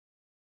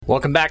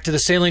Welcome back to the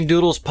Sailing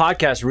Doodles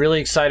podcast. Really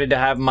excited to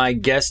have my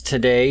guest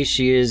today.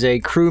 She is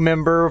a crew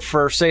member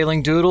for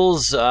Sailing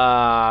Doodles,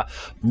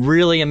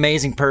 really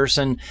amazing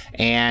person,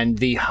 and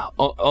the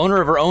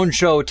owner of her own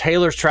show,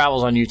 Taylor's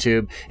Travels on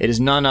YouTube. It is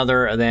none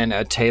other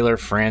than Taylor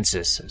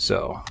Francis.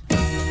 So,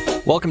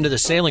 welcome to the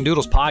Sailing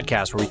Doodles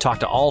podcast, where we talk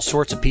to all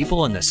sorts of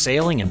people in the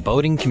sailing and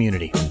boating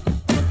community.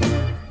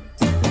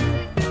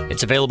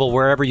 It's available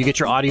wherever you get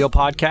your audio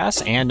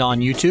podcasts and on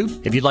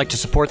YouTube. If you'd like to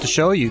support the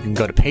show, you can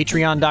go to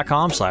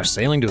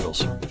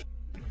patreon.com/sailingdoodles.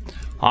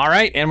 All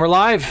right, and we're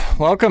live.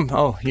 Welcome.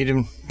 Oh, you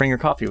didn't bring your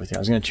coffee with you. I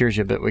was going to cheers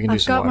you a bit. We can do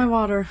some more. I've got my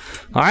water.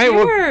 All right,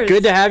 Cheers. well,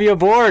 good to have you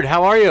aboard.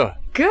 How are you?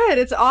 Good.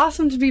 It's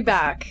awesome to be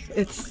back.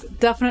 It's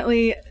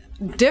definitely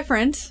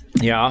different.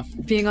 Yeah.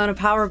 Being on a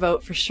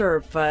powerboat for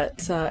sure,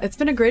 but it's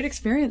been a great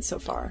experience so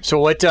far. So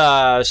what?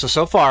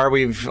 So far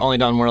we've only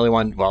done really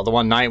one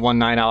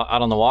night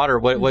out on the water.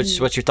 What's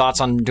your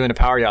thoughts on doing a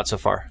power yacht so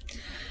far?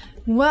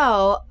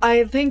 Well,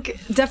 I think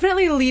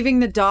definitely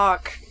leaving the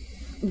dock,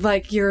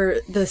 like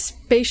the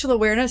spatial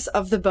awareness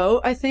of the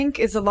boat, I think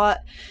is a lot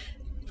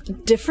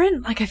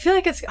different. Like I feel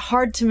like it's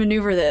hard to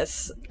maneuver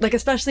this. Like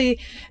especially,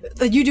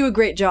 like you do a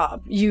great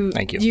job.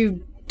 Thank you.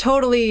 You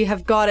totally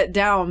have got it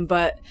down,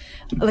 but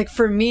like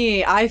for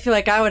me, I feel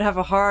like I would have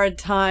a hard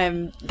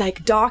time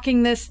like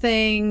docking this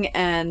thing,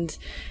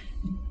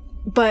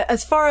 but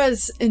as far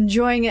as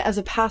enjoying it as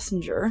a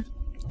passenger,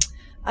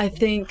 I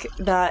think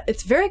that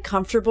it's very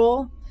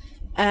comfortable,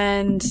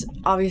 and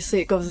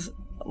obviously it goes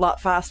a lot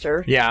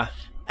faster. Yeah.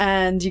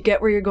 And you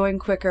get where you're going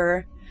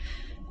quicker,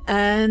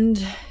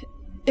 and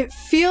it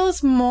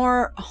feels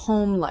more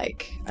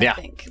home-like, I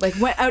think. Like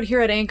out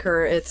here at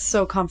Anchor, it's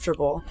so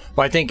comfortable.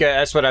 Well, I think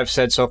that's what I've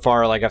said so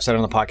far, like I've said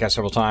on the podcast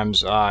several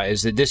times,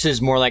 is that this is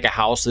more like a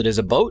house that is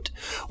a boat,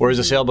 whereas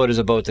a sailboat is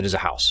a boat that is a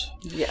house.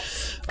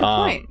 Yes. Good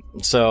point.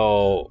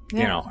 So,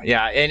 you know,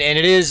 and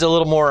it is a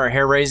little more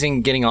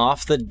hair-raising getting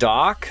off the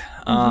dock,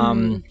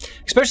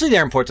 especially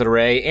there in Puerto Del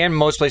Rey and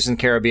most places in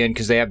the Caribbean,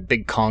 because they have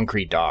big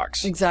concrete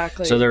docks.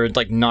 Exactly. So they're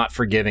like not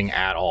forgiving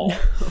at all.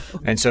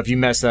 And so if you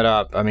mess that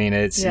up, I mean,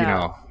 it's,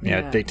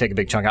 they take a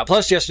big chunk out.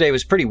 Plus, yesterday it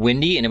was pretty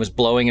windy and it was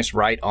blowing us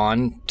right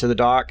on to the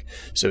dock.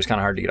 So it was kind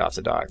of hard to get off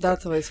the dock.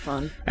 That's always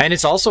fun. And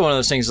it's also one of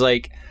those things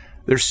like,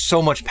 there's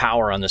so much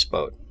power on this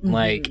boat.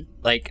 Like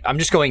I'm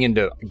just going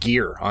into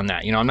gear on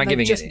that. You know, I'm not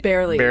giving just it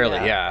barely.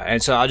 Yeah.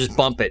 And so I'll just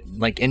bump it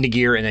like into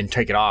gear and then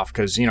take it off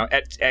because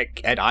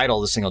at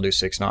idle this thing will do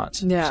 6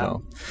 knots. Yeah.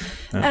 So,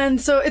 and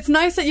so it's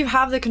nice that you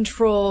have the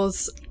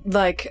controls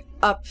like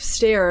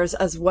upstairs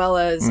as well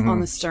as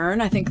on the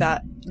stern. I think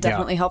that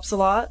definitely helps a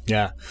lot.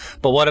 Yeah.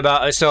 But what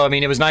about? So I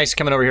mean, it was nice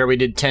coming over here. We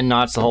did 10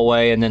 knots the whole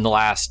way, and then the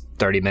last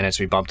 30 minutes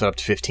we bumped it up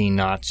to 15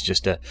 knots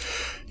just to,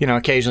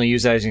 occasionally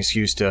use that as an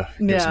excuse to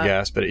get some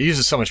gas. But it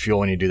uses so much fuel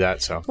when you do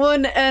that. So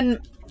well, and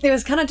it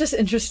was kind of just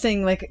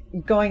interesting, like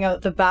going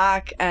out the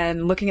back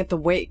and looking at the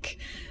wake.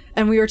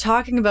 And we were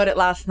talking about it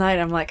last night.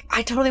 I'm like,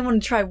 I totally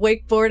want to try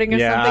wakeboarding or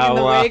something in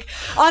the wake.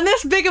 On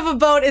this big of a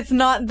boat, it's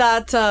not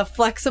that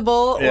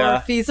flexible or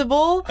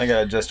feasible. I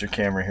gotta adjust your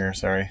camera here.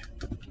 Sorry,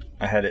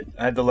 I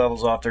had the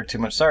levels off there too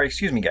much. Sorry,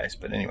 excuse me, guys.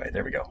 But anyway,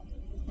 there we go.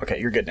 Okay,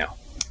 you're good now.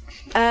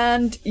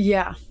 And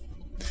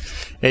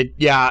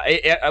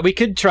we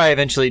could try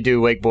eventually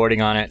do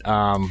wakeboarding on it.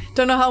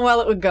 Don't know how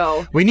well it would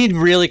go. We need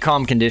really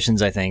calm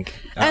conditions, I think.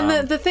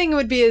 And the thing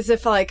would be is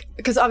if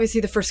because obviously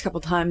the first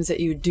couple times that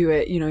you do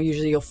it,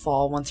 usually you'll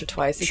fall once or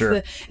twice.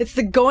 It's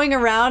the going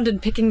around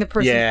and picking the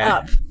person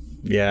up.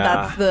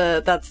 Yeah,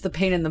 that's the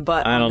pain in the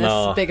butt. I don't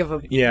know. This big of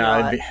a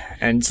yacht.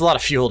 And it's a lot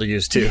of fuel to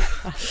use too.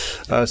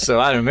 So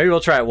I don't know. Maybe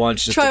we'll try it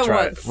once just to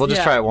try it. We'll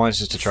just try it once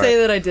just to try.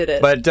 Say that I did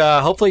it. But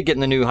hopefully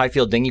getting the new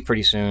Highfield dinghy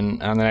pretty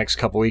soon in the next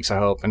couple weeks, I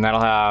hope, and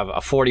that'll have a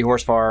 40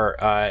 horsepower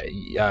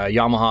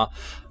Yamaha.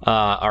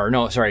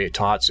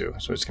 Tohatsu.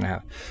 That's what it's gonna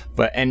have.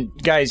 But and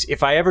guys,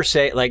 if I ever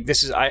say like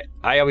this is I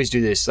always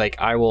do this. Like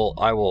I will.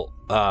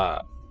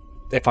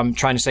 If I'm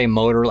trying to say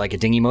motor, like a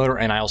dinghy motor,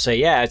 and I'll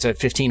say, it's a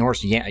 15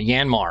 horse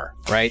Yanmar,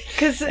 right?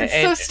 Because it's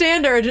so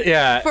standard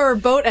for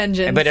boat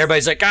engines. But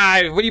everybody's like,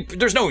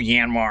 there's no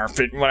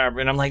Yanmar, whatever.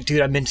 And I'm like, dude,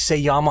 I meant to say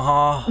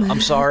Yamaha.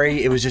 I'm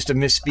sorry. It was just a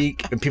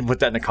misspeak. And people put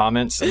that in the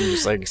comments. And I'm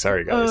just like,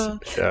 sorry, guys.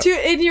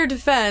 In your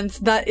defense,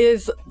 that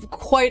is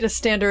quite a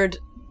standard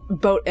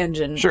boat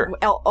engine. Sure.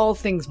 All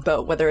things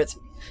boat, whether it's,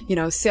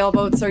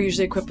 sailboats are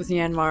usually equipped with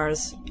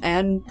Yanmars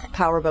and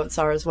powerboats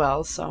are as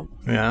well. So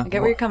I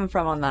get where you're coming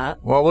from on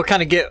that. Well, we'll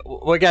kind of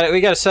we got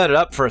to set it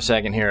up for a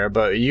second here,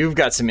 but you've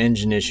got some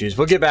engine issues.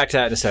 We'll get back to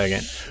that in a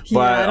second.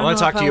 But I want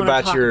to talk to you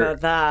about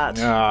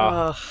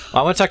I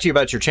want to talk to you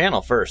about your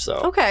channel first,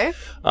 though. Okay.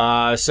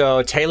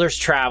 So Taylor's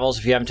Travels,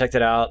 if you haven't checked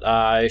it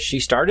out, she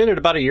started it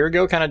about a year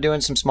ago, kind of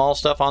doing some small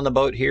stuff on the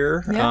boat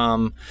here.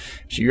 Yeah.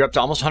 You're up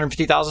to almost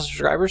 150,000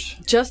 subscribers.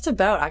 Just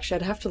about, actually.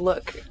 I'd have to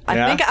look.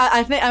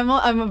 I think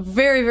I'm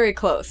very, very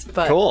close.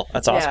 But cool.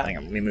 That's awesome. Hang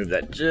on, let me move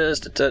that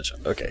just a touch.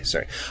 Okay,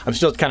 sorry. I'm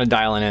still kind of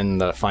dialing in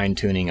the fine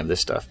tuning of this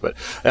stuff, but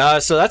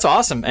so that's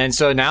awesome. And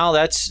so now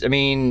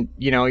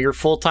you're a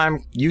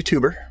full-time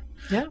YouTuber.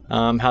 Yeah.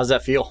 How's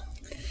that feel?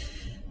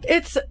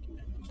 It's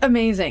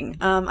amazing.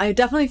 I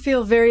definitely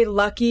feel very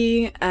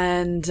lucky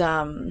and,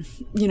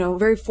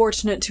 very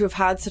fortunate to have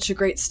had such a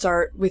great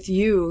start with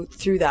you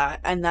through that.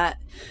 And that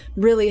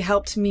really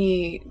helped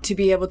me to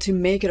be able to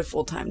make it a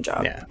full-time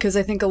job. Because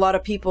I think a lot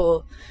of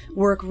people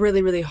work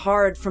really, really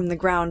hard from the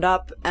ground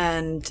up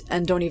and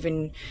don't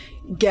even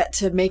get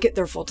to make it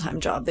their full-time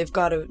job. They've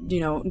got to,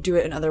 do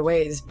it in other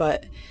ways.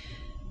 But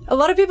a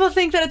lot of people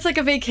think that it's like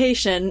a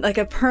vacation, like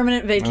a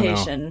permanent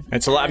vacation.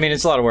 It's a lot. I mean,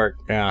 it's a lot of work.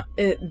 Yeah.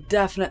 It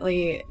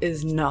definitely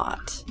is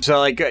not. So,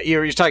 like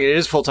you're talking, it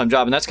is a full-time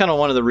job, and that's kind of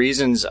one of the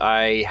reasons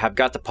I have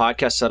got the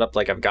podcast set up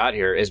like I've got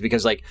here, is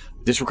because like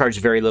this requires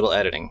very little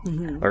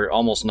editing, or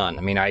almost none.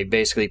 I mean, I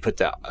basically put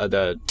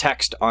the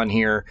text on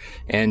here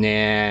and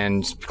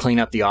then clean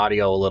up the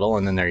audio a little,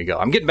 and then there you go.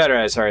 I'm getting better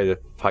at it. Sorry, the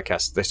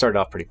podcast, they started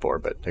off pretty poor,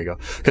 but there you go.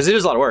 Because it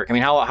is a lot of work. I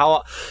mean, how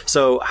long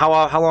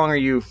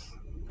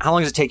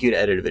does it take you to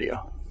edit a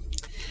video?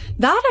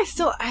 That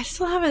I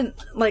still haven't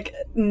like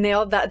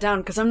nailed that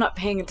down, because I'm not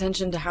paying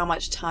attention to how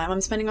much time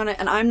I'm spending on it,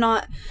 and I'm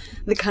not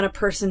the kind of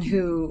person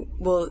who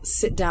will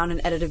sit down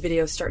and edit a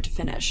video start to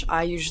finish.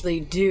 I usually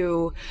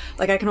do,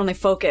 like, I can only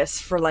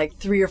focus for like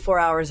 3 or 4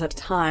 hours at a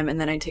time,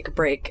 and then I take a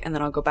break and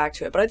then I'll go back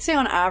to it. But I'd say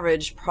on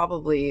average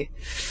probably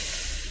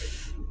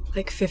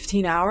like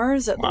 15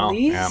 hours at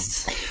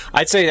least. Yeah.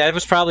 I'd say that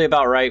was probably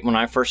about right when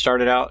I first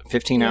started out,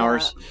 15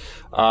 hours.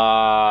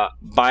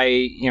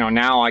 By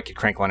now I could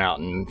crank one out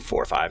in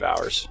 4 or 5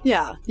 hours.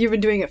 Yeah, you've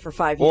been doing it for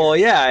 5 years. Well,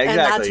 yeah,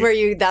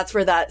 exactly. And that's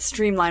where that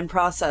streamlined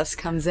process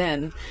comes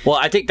in. Well,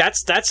 I think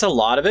that's a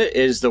lot of it,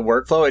 is the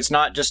workflow. It's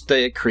not just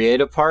the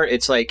creative part.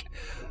 It's like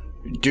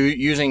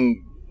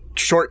using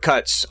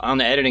shortcuts on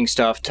the editing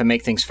stuff to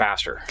make things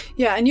faster.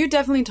 Yeah, and you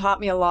definitely taught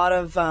me a lot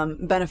of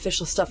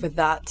beneficial stuff with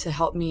that to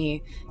help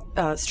me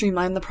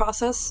streamline the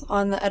process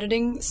on the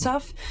editing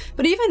stuff.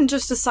 But even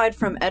just aside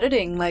from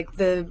editing, like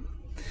the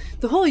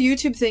whole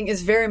YouTube thing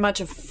is very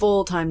much a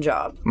full-time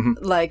job.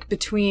 Like,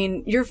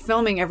 between you're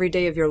filming every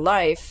day of your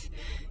life,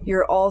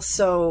 you're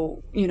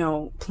also,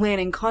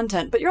 planning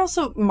content, but you're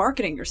also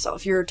marketing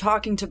yourself. You're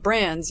talking to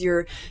brands.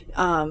 You're,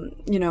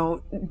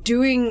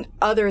 doing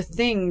other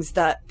things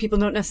that people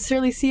don't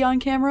necessarily see on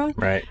camera.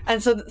 Right.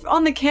 And so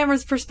on the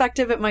camera's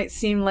perspective, it might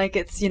seem like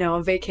it's,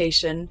 a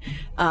vacation.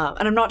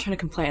 And I'm not trying to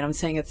complain. I'm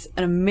saying it's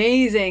an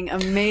amazing,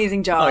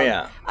 amazing job. Oh,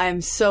 yeah. I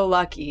am so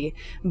lucky.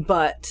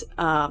 But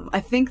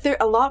I think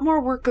a lot more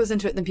work goes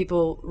into it than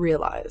people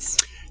realize.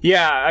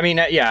 Yeah, I mean,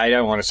 I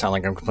don't want to sound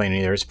like I'm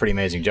complaining either. It's a pretty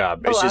amazing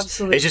job.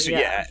 Absolutely. It's just,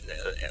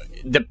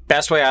 the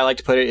best way I like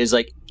to put it is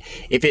like,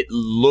 if it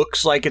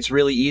looks like it's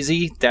really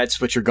easy, that's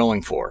what you're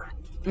going for.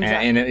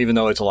 Exactly. And even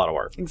though it's a lot of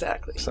work.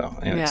 Exactly. So,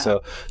 anyway,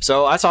 so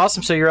that's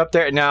awesome. So you're up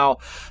there. Now,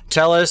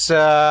 tell us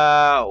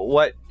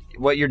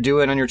what you're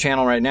doing on your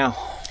channel right now.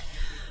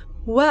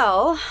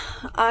 Well,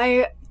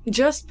 I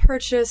just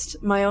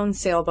purchased my own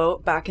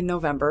sailboat back in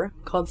November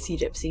called Sea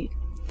Gypsy.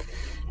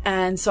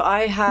 And so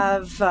I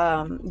have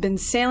been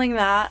sailing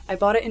that. I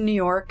bought it in New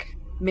York,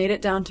 made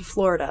it down to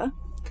Florida.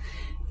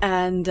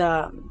 And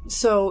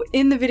so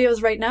in the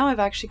videos right now, I've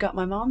actually got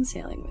my mom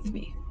sailing with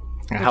me.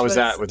 How was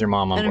that with your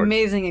mom on board? An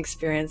amazing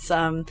experience.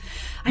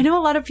 I know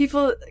a lot of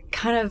people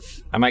kind of...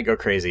 I might go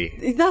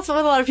crazy. That's what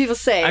a lot of people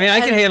say. I mean, I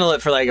can handle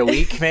it for like a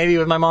week maybe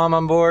with my mom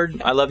on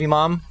board. I love you,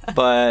 Mom.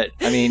 But,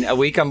 I mean, a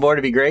week on board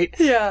would be great.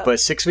 Yeah. But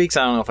 6 weeks,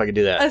 I don't know if I could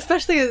do that.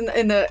 Especially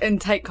in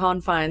tight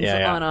confines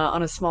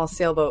on a small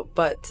sailboat.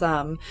 But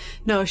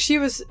no, she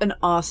was an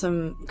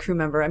awesome crew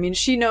member. I mean,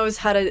 she knows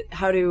how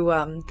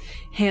to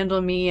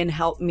handle me and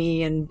help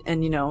me. And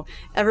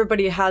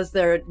everybody has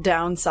their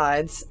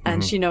downsides.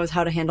 And she knows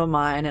how to handle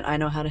mine. And I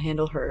know how to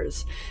handle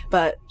hers.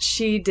 But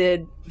she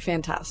did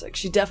fantastic.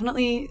 She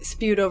definitely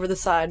spewed over the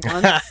side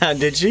once.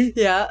 Did she?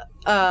 Yeah.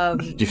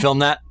 Did you film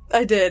that?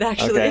 I did,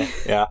 actually. Okay.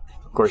 Yeah.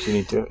 Of course you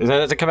need to.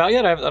 Has it come out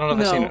yet? I don't know if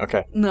I've seen it.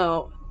 Okay.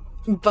 No.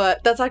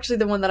 But that's actually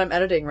the one that I'm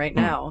editing right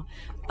now.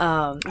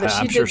 But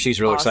I'm sure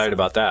she's real excited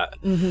about that.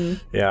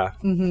 Yeah.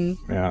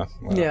 Yeah.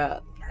 Well. Yeah.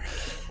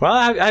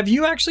 Well, have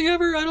you actually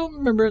ever? I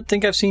don't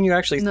think I've seen you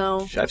actually.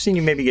 No. I've seen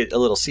you maybe get a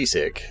little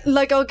seasick.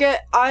 Like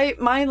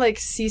my like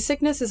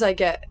seasickness is I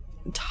get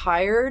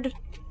tired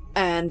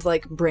and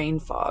like brain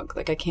fog.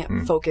 Like I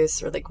can't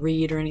focus or like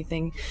read or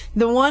anything.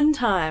 The one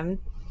time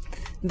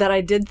that I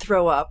did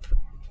throw up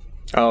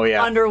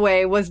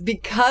underway was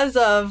because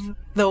of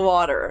the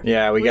water.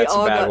 Yeah, we got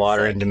some bad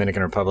water in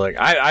Dominican Republic.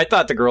 I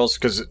thought the girls,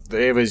 because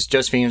it was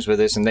Josephine's with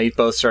us, and they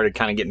both started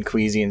kind of getting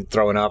queasy and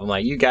throwing up. I'm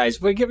like, you guys,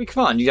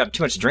 come on, you got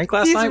too much to drink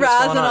last night? He's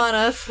razzing on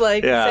us,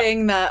 like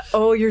saying that,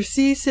 oh, you're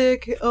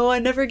seasick. Oh, I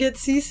never get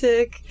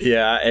seasick.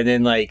 Yeah, and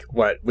then like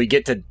what we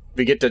get to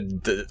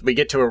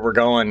where we're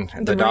going,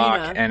 the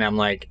dock, and I'm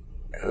like,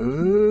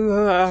 ooh.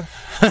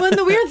 Well, and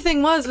the weird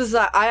thing was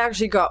that I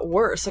actually got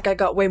worse. Like, I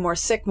got way more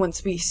sick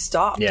once we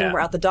stopped and we're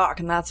at the dock,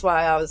 and that's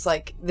why I was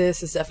like,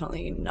 this is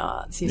definitely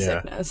not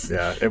seasickness.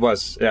 Yeah, it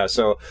was. Yeah,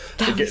 so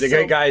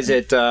the guys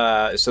at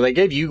so they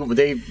gave you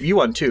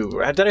one too.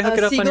 Did I hook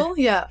it up? Seagull?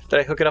 Did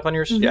I hook it up on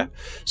yours? Yeah.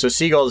 So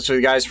Seagull, so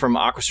the guys from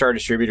Aquastar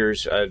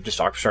Distributors, just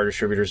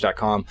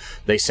aquastardistributors.com,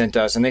 they sent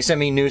us, and they sent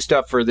me new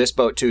stuff for this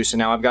boat too. So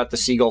now I've got the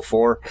Seagull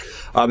 4.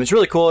 It's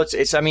really cool.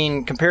 It's I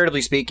mean,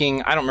 comparatively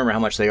speaking, I don't remember how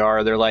much they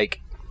are. They're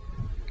like,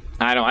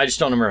 I just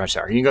don't remember how much they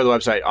are. You can go to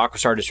the website,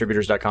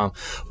 aquastardistributors.com,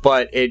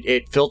 but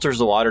it filters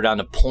the water down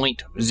to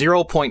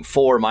 0.4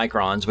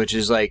 microns, which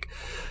is like,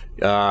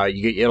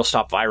 it'll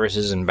stop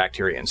viruses and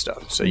bacteria and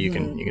stuff, so you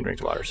can drink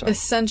the water. So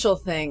essential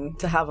thing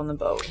to have on the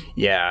boat.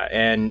 Yeah,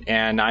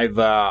 and I've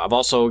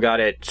also got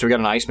it. So we got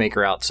an ice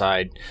maker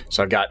outside,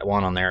 so I've got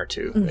one on there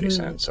too that he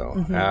sent.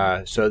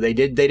 So so they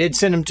did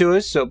send them to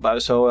us.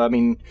 So I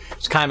mean,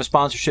 it's kind of a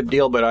sponsorship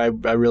deal, but I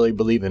really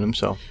believe in them.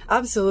 So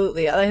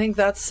absolutely, I think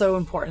that's so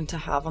important to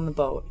have on the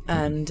boat,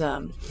 and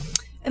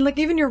like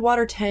even your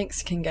water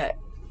tanks can get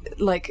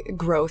like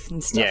growth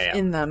and stuff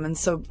in them, and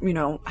so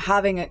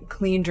having a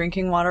clean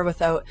drinking water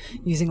without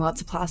using lots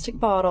of plastic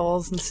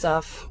bottles and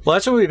stuff. Well,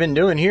 that's what we've been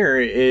doing here.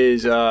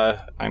 Is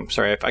I'm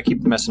sorry if I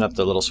keep messing up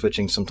the little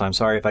switching sometimes.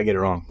 Sorry if I get it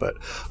wrong, but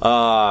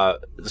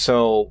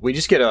so we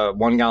just get a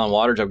 1 gallon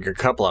water jug, a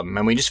couple of them,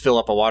 and we just fill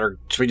up a water.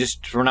 So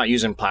we're not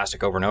using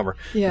plastic over and over.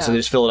 Yeah. So they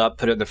just fill it up,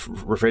 put it in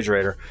the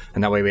refrigerator,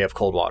 and that way we have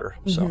cold water.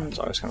 So it's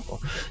always kind of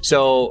cool.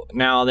 So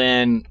now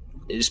then.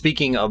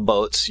 Speaking of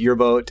boats, your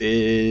boat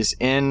is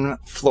in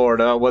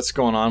Florida. What's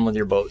going on with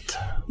your boat?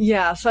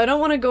 Yeah, so I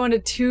don't want to go into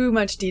too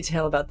much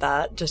detail about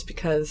that just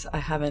because I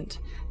haven't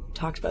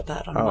talked about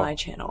that on my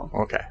channel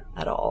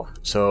at all.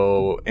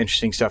 So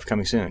interesting stuff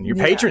coming soon. Your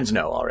patrons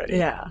know already.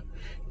 Yeah.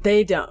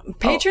 They don't.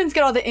 Patrons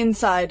get all the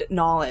inside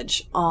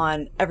knowledge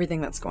on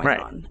everything that's going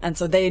on. And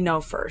so they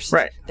know first.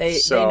 Right. They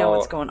know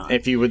what's going on.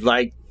 If you would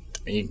like,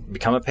 you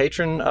become a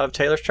patron of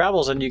Taylor's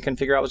Travels and you can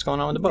figure out what's going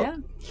on with the boat. Yeah.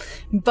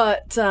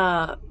 But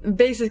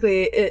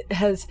basically it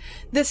has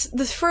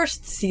this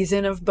first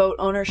season of boat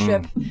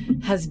ownership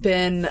has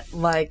been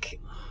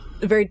like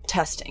very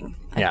testing,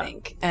 I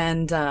think.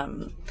 And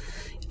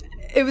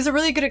it was a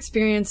really good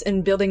experience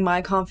in building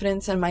my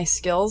confidence and my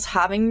skills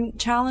having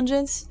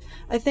challenges,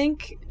 I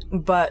think.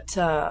 But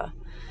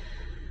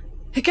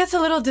it gets a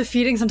little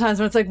defeating sometimes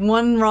when it's like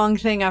one wrong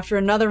thing after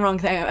another wrong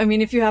thing. I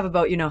mean, if you have a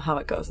boat, you know how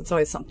it goes. It's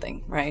always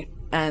something, right?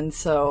 And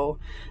so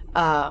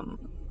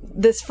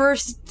this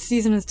first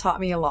season has taught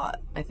me a lot,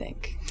 I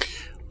think.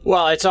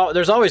 Well,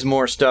 there's always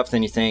more stuff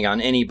than you think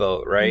on any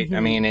boat, right? I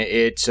mean,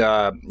 it's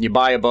you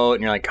buy a boat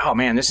and you're like, oh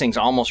man, this thing's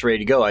almost ready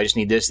to go. I just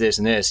need this, this,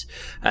 and this,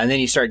 and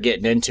then you start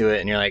getting into it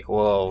and you're like,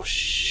 whoa,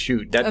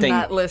 shoot, that thing.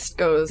 And that list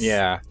turns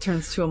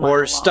to a mile or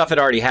long. stuff it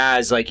already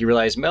has, like you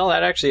realize, well,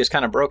 that actually is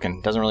kind of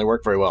broken. Doesn't really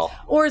work very well.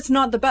 Or it's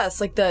not the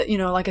best, like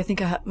like I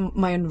think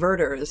my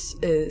inverter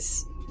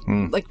is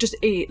like just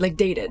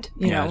dated,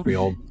 you know. It's pretty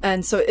old.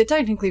 And so it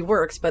technically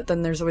works, but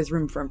then there's always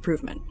room for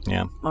improvement.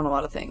 Yeah. On a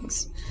lot of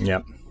things.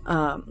 Yep.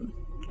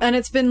 And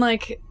it's been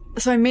like,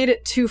 so I made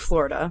it to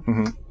Florida,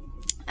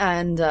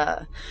 and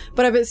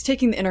but I was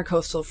taking the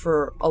intercoastal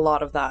for a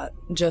lot of that,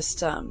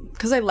 just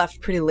because I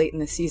left pretty late in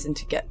the season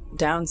to get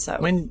down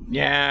south.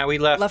 We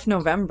left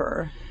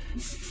November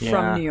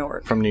from New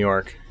York. From New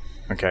York.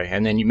 Okay,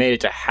 and then you made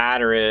it to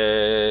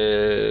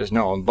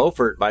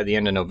Beaufort by the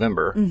end of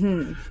November.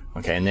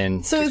 Okay, and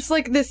then it's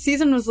like this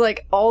season was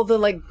like all the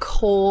like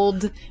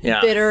cold,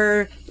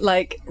 bitter,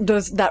 like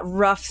that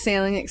rough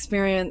sailing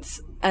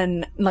experience.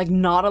 And like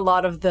not a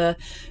lot of the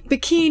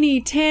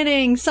bikini,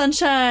 tanning,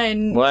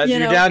 sunshine. Well, you're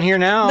down here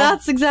now.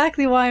 That's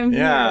exactly why I'm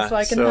here, so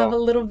I can have a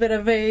little bit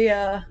of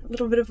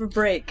a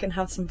break and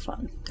have some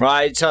fun.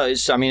 Right. So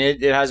I mean,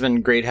 it has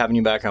been great having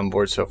you back on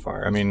board so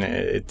far. I mean,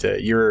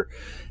 you're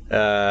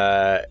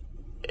a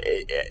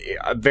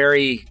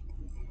very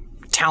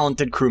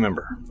talented crew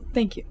member.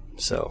 Thank you.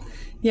 So.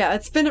 Yeah,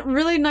 it's been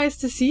really nice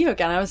to see you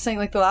again. I was saying,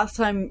 like, the last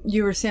time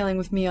you were sailing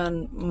with me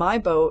on my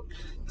boat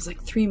was like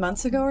 3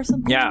 months ago or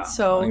something. Yeah,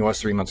 so I think it was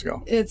 3 months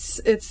ago. It's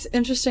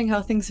interesting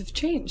how things have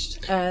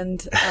changed,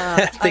 and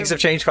things have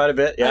changed quite a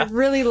bit. Yeah, I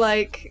really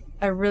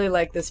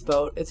like this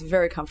boat. It's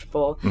very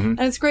comfortable, and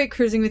it's great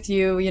cruising with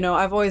you. You know,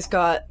 I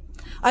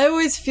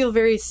always feel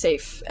very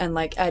safe and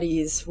like at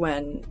ease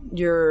when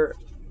you're,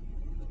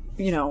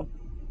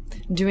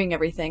 doing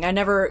everything. I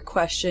never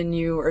question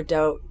you or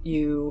doubt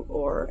you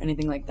or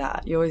anything like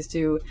that. You always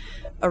do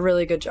a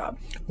really good job.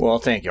 Well,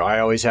 thank you. I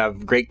always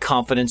have great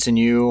confidence in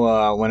you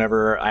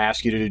whenever I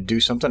ask you to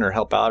do something or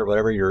help out or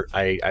whatever.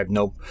 I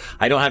don't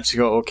have to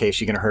go, okay,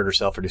 she's going to hurt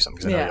herself or do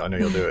something, because I know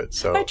you'll do it.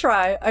 So I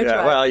try.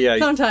 Well, yeah.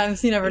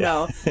 Sometimes you never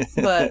know.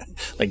 But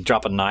like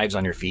dropping knives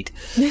on your feet.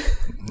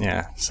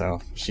 Yeah,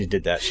 so she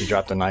did that. She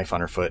dropped a knife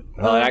on her foot.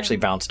 Well, it actually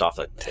bounced off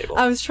the table.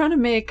 I was trying to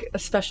make a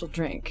special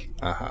drink.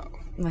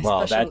 My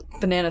special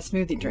banana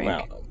smoothie drink.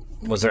 Well,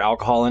 was there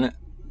alcohol in it?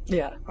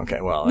 Yeah.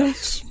 Okay, well,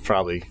 that's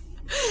probably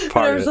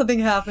Whenever something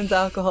happens,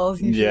 alcohol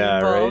is usually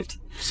involved. Right.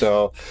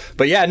 So,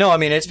 but yeah, no, I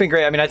mean, it's been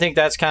great. I mean, I think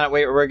that's kind of,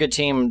 we're a good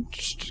team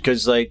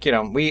because, like, you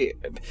know, we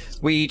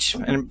each,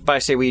 and by I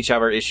say we each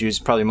have our issues,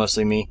 probably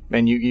mostly me,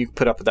 and you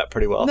put up with that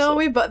pretty well.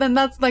 No, but then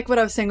that's like what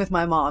I was saying with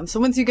my mom. So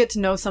once you get to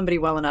know somebody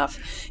well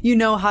enough, you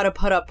know how to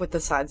put up with the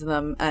sides of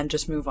them and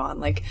just move on.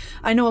 Like,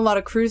 I know a lot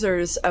of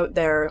cruisers out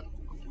there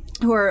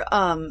who are,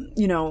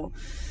 you know,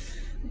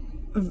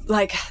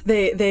 like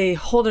they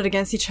hold it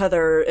against each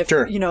other if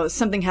you know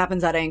something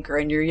happens at anchor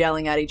and you're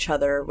yelling at each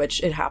other,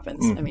 which it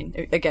happens. I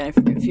mean, again,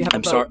 if you have a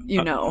boat,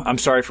 you know. I'm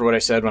sorry for what I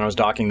said when I was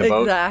docking the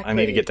boat. Exactly. I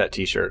need to get that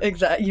T-shirt.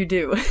 Exactly, you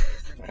do.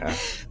 Yeah.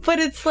 But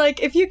it's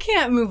like if you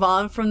can't move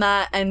on from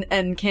that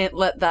and can't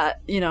let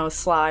that, you know,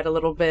 slide a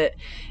little bit,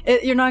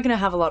 you're not going to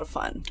have a lot of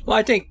fun. Well,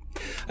 I think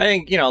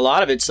you know, a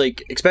lot of it's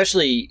like,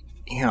 especially,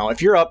 you know,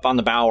 if you're up on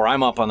the bow or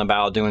I'm up on the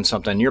bow doing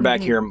something, you're back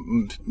here,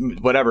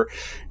 whatever.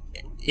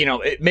 You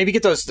know, maybe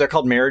get those, they're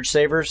called marriage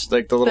savers,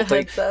 like the little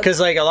thing. Because,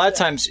 like, a lot of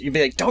times you'd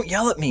be like, don't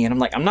yell at me. And I'm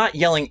like, I'm not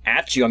yelling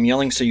at you. I'm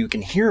yelling so you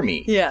can hear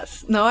me.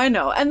 Yes. No, I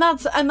know. And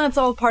that's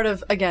all part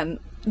of, again,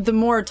 the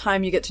more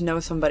time you get to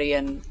know somebody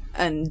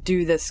and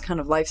do this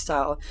kind of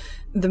lifestyle,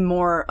 the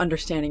more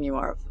understanding you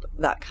are of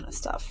that kind of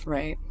stuff,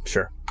 right?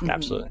 Sure.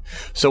 Absolutely.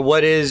 So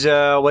what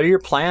are your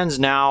plans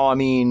now? I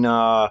mean,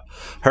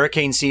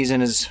 hurricane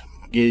season is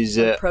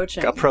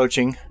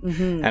approaching.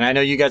 And I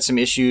know you got some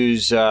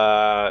issues.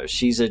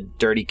 She's a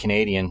dirty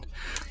Canadian,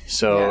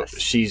 so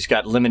she's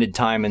got limited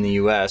time in the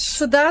U.S.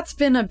 So that's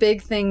been a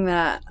big thing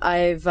that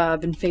I've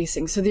been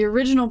facing. So the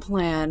original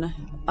plan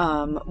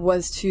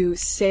was to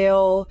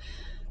sail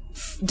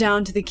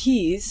down to the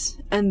Keys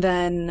and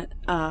then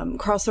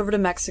cross over to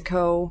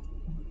Mexico,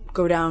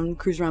 go down,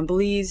 cruise around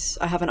Belize.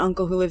 I have an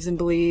uncle who lives in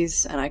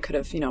Belize, and I could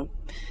have, you know,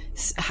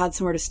 had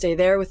somewhere to stay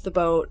there with the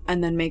boat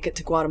and then make it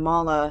to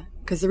Guatemala,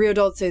 because the Rio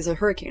Dulce is a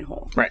hurricane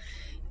hole. Right.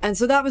 And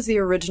so that was the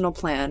original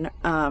plan.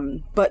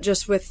 But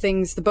just with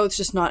things, the boat's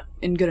just not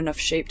in good enough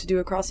shape to do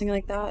a crossing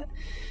like that.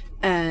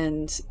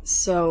 And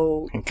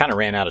so... And kind of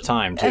ran out of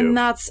time, too.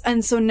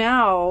 And so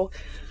now,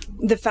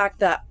 the fact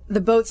that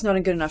the boat's not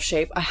in good enough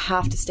shape, I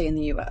have to stay in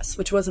the U.S.,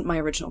 which wasn't my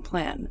original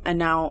plan. And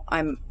now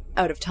I'm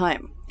out of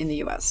time in the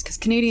U.S., because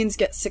Canadians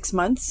get 6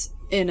 months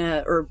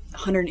or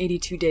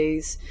 182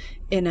 days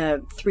in a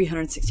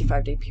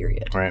 365-day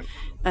period. Right.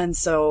 And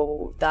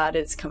so that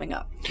is coming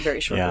up very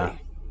shortly. Yeah.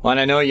 Well, and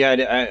I know you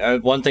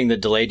had one thing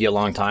that delayed you a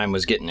long time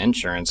was getting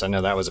insurance. I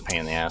know that was a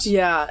pain in the ass.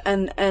 Yeah,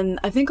 and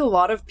I think a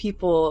lot of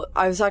people.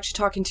 I was actually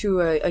talking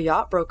to a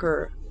yacht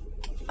broker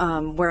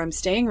where I'm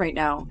staying right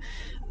now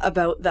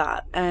about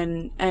that,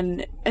 and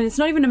it's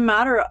not even a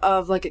matter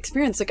of like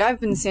experience. Like, I've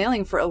been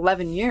sailing for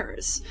 11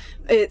 years.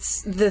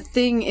 It's the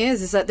thing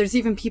is that there's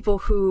even people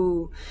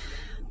who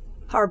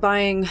are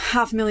buying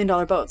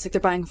 $500,000 boats. Like,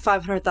 they're buying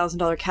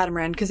 $500,000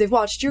 catamaran because they've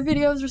watched your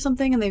videos or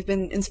something and they've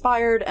been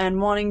inspired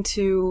and wanting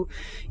to,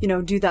 you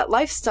know, do that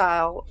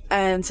lifestyle.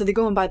 And so they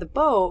go and buy the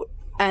boat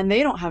and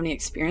they don't have any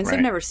experience. Right.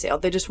 They've never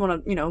sailed. They just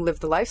want to, you know,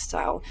 live the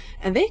lifestyle,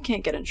 and they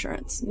can't get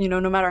insurance, you know,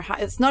 no matter how.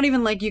 It's not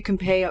even like you can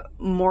pay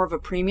more of a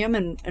premium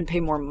and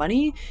pay more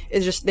money.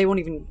 It's just, they won't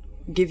even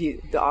give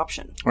you the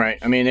option. Right.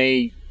 I mean,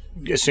 they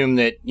assume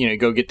that, you know,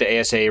 go get the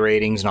ASA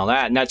ratings and all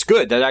that, and that's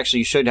good. That actually,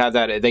 you should have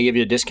that. They give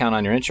you a discount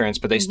on your insurance,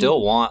 but they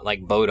still want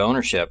like boat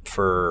ownership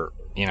for,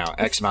 you know,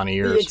 X amount of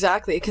years.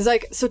 Exactly. Because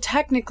like, so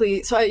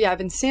technically, I've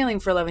been sailing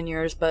for 11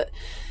 years, but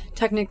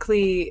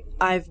technically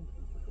I've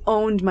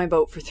owned my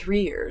boat for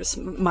 3 years,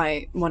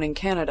 my one in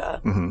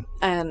Canada,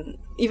 and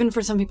even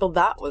for some people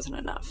that wasn't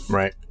enough.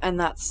 Right. And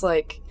that's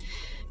like,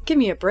 give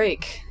me a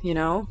break, you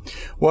know?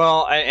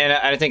 Well, and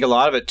I think a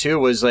lot of it too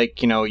was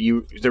like, you know,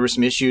 there were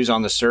some issues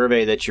on the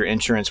survey that your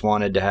insurance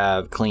wanted to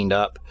have cleaned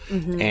up,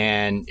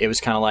 and it was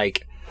kind of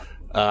like,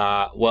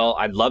 well,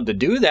 I'd love to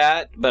do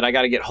that, but I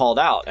got to get hauled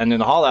out. And then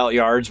the haul out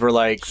yards were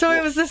like... So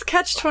it was this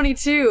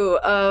catch-22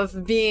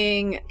 of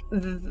being,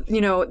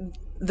 you know,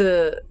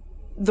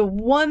 the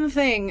one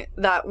thing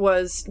that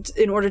was,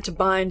 in order to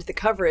bind the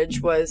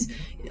coverage was,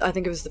 I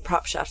think it was the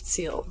prop shaft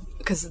seal,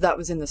 because that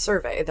was in the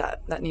survey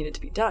that needed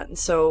to be done.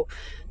 So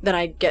then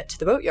I get to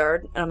the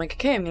boatyard and I'm like,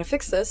 okay, I'm going to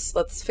fix this.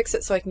 Let's fix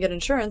it so I can get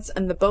insurance.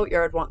 And the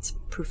boatyard wants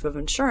proof of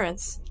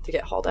insurance to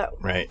get hauled out.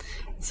 Right.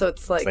 So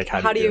it's like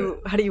how do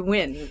you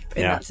win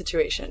in that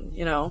situation,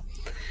 you know?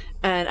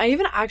 And I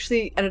even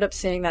actually ended up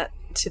saying that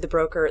to the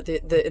broker,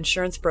 the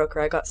insurance broker.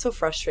 I got so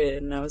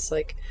frustrated and I was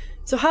like,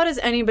 so how does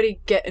anybody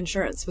get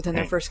insurance within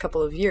their first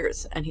couple of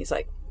years? And he's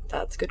like,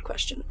 that's a good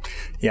question.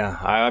 Yeah,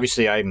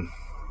 I'm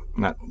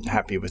not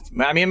happy with...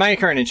 I mean, my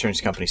current insurance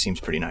company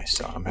seems pretty nice,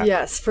 so I'm happy.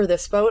 Yes, for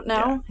this boat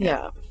now?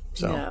 Yeah.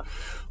 So, yeah.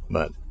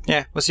 But,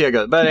 yeah, we'll see how it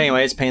goes. But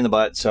anyway, it's a pain in the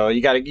butt, so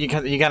you kind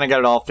of got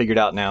it all figured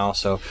out now.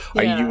 So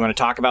you want to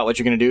talk about what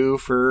you're going to do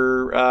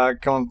for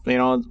going, you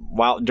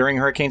know, during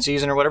hurricane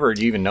season or whatever? Or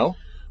do you even know?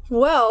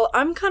 Well,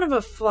 I'm kind of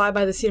a fly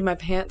by the seat of my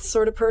pants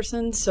sort of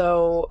person,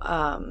 so...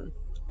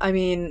 I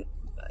mean,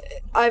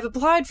 I've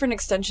applied for an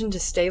extension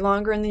to stay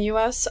longer in the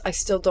U.S. I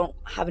still don't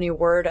have any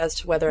word as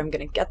to whether I'm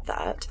going to get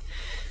that.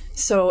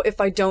 So if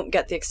I don't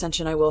get the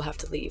extension, I will have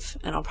to leave,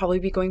 and I'll probably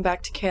be going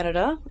back to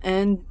Canada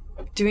and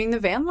doing the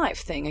van life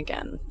thing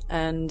again.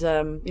 And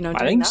doing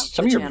I think that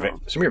some of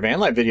your van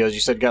life videos you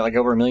said got like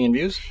over 1 million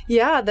views.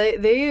 Yeah,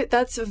 they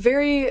that's a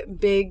very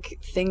big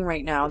thing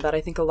right now that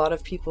I think a lot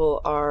of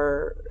people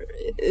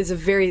is a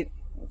very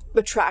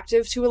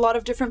attractive to a lot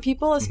of different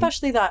people,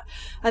 especially that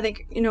I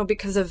think,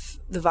 because of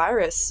the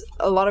virus,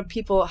 a lot of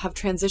people have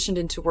transitioned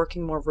into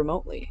working more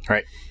remotely.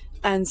 Right.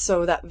 And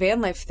so that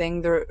van life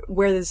thing,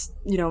 whereas,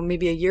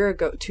 maybe a year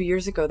ago, 2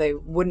 years ago, they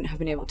wouldn't have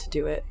been able to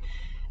do it.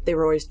 They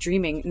were always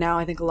dreaming. Now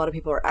I think a lot of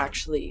people are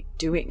actually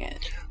doing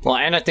it. Well,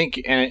 and I think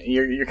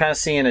you're kind of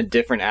seeing a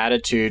different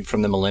attitude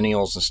from the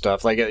millennials and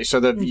stuff. Like, so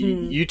the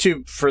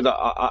YouTube for the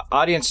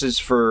audiences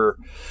for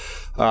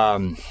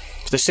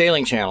the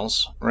sailing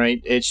channels,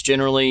 right? It's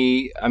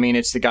generally,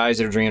 it's the guys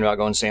that are dreaming about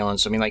going sailing.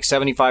 So, like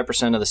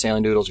 75% of the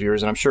Sailing Doodles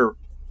viewers, and I'm sure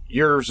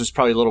yours is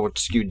probably a little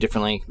skewed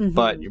differently,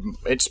 but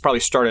it's probably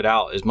started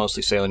out as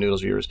mostly Sailing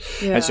Doodles viewers.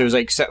 Yeah. And so it was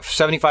like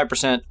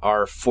 75%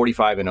 are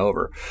 45 and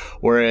over.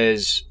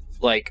 Whereas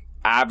like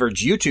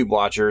average YouTube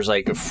watchers,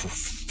 like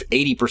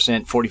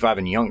 80% 45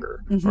 and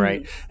younger,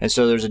 right? And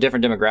so there's a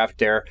different demographic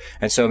there.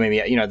 And so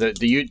maybe,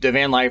 the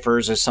van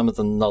lifers is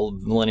something the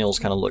millennials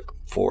kind of look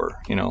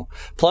for,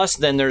 Plus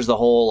then there's the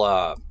whole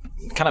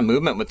kind of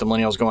movement with the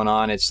millennials going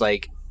on. It's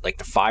like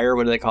the FIRE,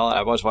 what do they call it?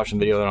 I was watching a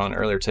video on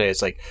earlier today.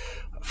 It's like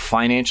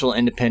financial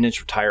independence,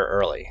 retire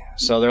early.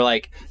 So they're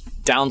like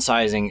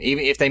downsizing.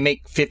 Even if they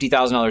make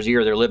 $50,000 a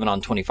year, they're living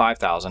on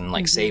 $25,000 and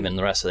like saving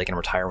the rest so they can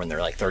retire when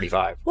they're like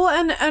 35. Well,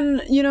 and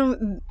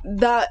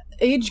that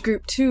age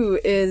group too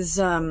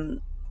is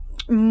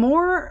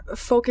more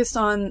focused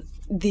on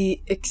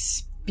the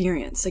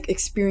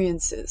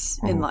experiences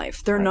in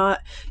life. They're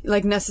not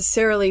like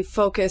necessarily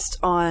focused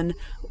on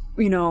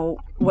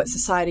what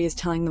society is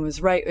telling them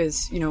is right,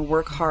 is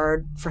work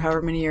hard for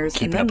however many years,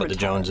 keeping and then up with the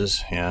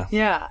Joneses.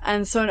 Yeah.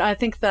 And so I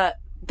think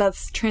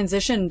that's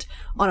transitioned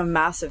on a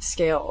massive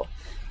scale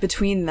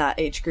between that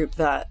age group,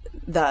 that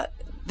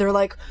they're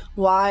like,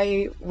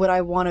 why would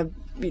I want to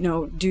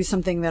do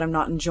something that I'm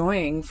not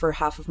enjoying for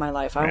half of my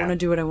life? I want to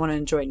do what I want to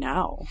enjoy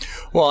now.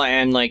 Well,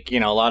 and like, a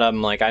lot of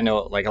them, like I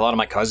know, like a lot of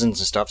my cousins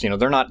and stuff,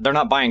 they're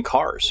not buying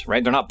cars,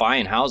 right? They're not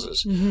buying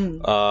houses.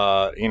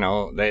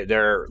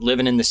 They're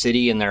living in the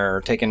city and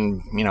they're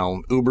taking,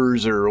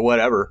 Ubers or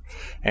whatever.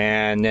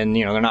 And then,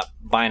 they're not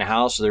buying a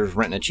house, so they're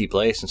renting a cheap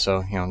place. And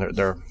so,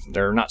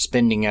 they're not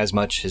spending as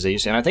much as they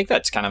used to. And I think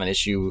that's kind of an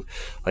issue,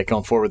 like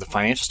going forward with the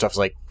financial stuff, is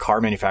like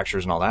car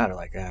manufacturers and all that are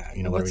like,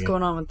 what's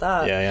going on with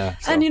that? Yeah.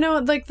 So. And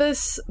like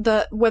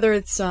whether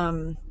it's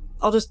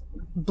I'll just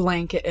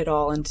blanket it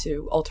all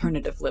into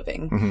alternative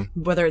living,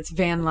 whether it's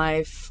van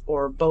life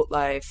or boat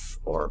life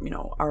or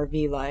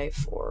RV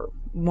life or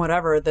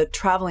whatever, the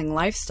traveling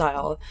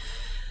lifestyle.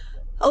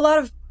 A lot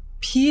of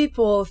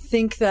people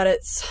think that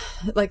it's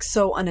like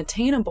so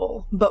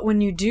unattainable, but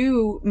when you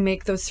do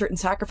make those certain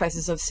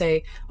sacrifices of,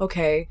 say,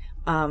 okay,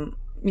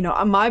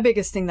 my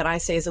biggest thing that I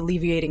say is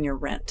alleviating your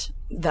rent.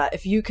 That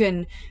if you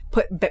can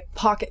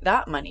pocket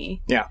that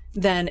money,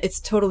 then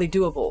it's totally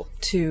doable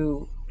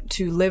to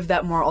live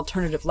that more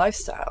alternative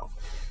lifestyle.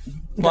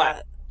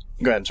 Go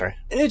ahead, sorry.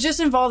 It just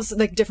involves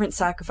like different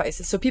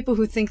sacrifices. So people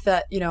who think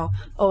that,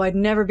 I'd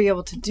never be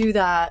able to do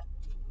that,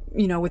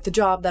 with the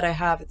job that I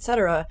have,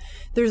 etc.,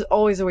 there's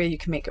always a way you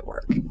can make it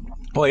work.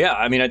 Well, yeah.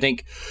 I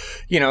think,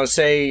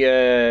 say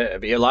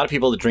a lot of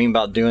people that dream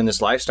about doing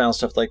this lifestyle and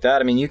stuff like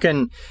that. You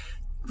can,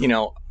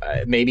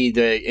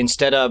 maybe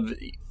instead of,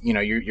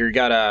 you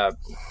got a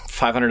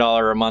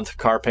 $500 a month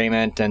car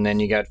payment and then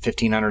you got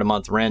 $1,500 a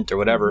month rent or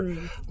whatever.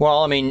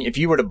 Well, if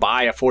you were to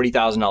buy a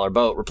 $40,000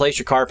 boat, replace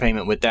your car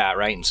payment with that,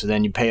 right? And so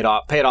then you pay it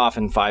off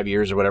in 5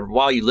 years or whatever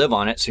while you live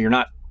on it. So you're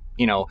not,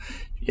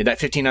 that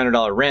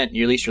 $1,500 rent,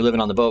 at least you're living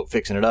on the boat,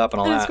 fixing it up and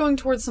all that. And it's going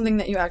towards something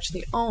that you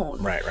actually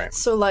own. Right.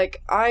 So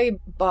like I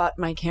bought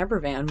my camper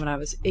van when I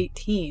was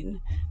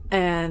 18.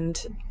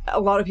 And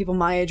a lot of people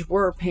my age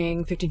were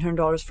paying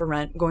 $1,500 for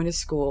rent, going to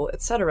school,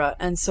 etc.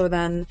 And so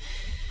then,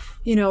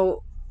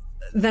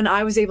 then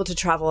I was able to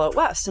travel out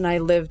west, and I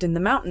lived in the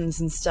mountains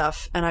and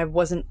stuff. And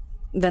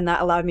then that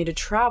allowed me to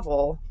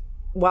travel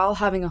while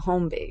having a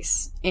home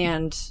base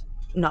and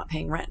not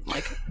paying rent.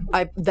 Like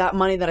that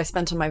money that I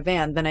spent on my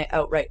van, then I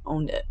outright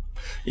owned it.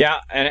 Yeah,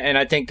 and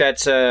I think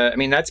that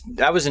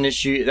was an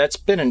issue. That's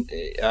been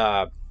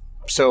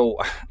so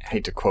I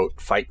hate to quote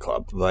Fight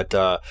Club, but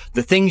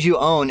the things you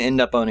own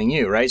end up owning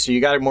you, right? So you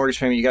got a mortgage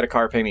payment, you got a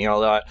car payment,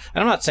 all that.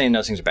 And I'm not saying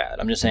those things are bad.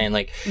 I'm just saying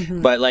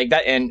but like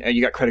that, and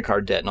you got credit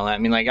card debt and all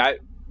that.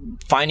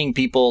 Finding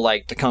people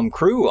like to come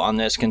crew on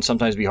this can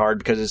sometimes be hard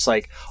because it's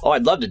like, oh,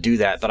 I'd love to do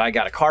that, but I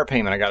got a car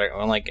payment.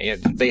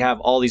 They have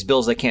all these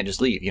bills they can't just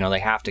leave. They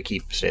have to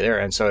stay there,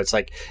 and so it's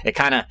like you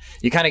kind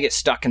of get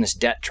stuck in this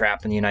debt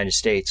trap in the United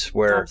States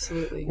where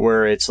Absolutely.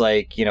 where it's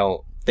like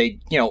they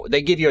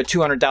give you a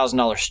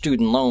 $200,000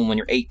 student loan when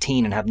you're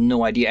 18 and have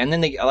no idea. And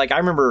then I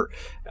remember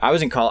I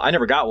was in college. I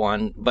never got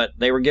one, but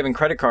they were giving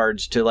credit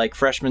cards to like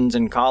freshmen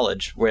in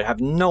college where they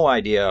have no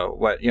idea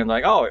what,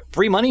 like, oh,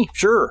 free money?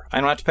 Sure. I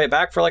don't have to pay it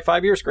back for like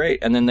 5 years. Great.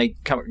 And then they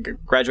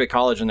graduate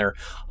college and they're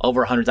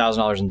over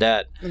 $100,000 in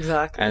debt.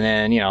 Exactly. And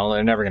then,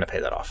 they're never going to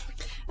pay that off.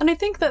 And I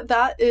think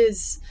that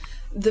is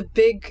the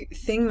big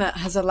thing that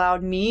has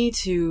allowed me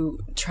to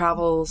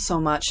travel so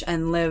much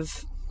and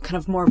live kind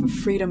of more of a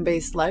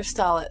freedom-based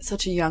lifestyle at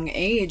such a young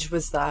age,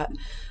 was that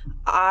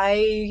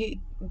I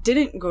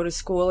didn't go to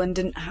school and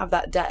didn't have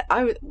that debt.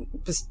 I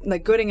was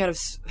like getting out of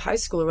high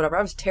school or whatever,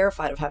 I was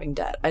terrified of having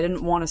debt. I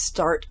didn't want to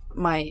start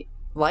my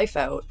life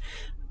out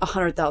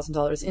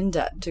 $100,000 in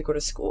debt to go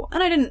to school.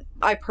 And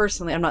I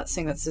personally, I'm not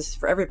saying that this is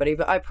for everybody,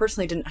 but I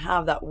personally didn't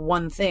have that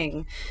one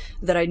thing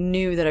that I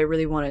knew that I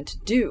really wanted to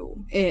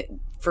do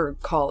for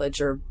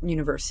college or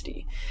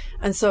university.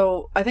 And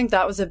so I think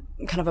that was a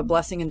kind of a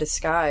blessing in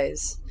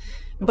disguise.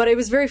 But it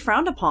was very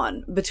frowned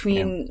upon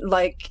between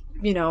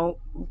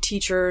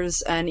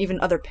teachers and even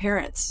other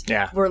parents.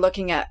 Yeah. Were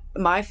looking at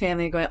my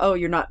family going, oh,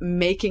 you're not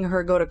making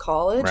her go to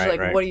college?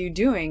 Right. What are you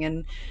doing?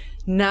 And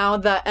now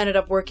that ended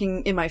up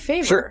working in my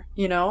favor,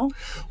 Sure.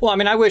 Well, I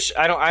mean,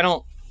 I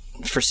don't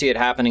foresee it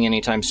happening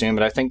anytime soon,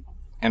 but I think,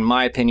 in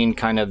my opinion,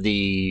 kind of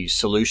the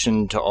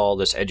solution to all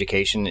this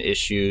education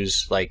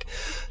issues, like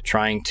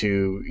trying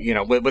to,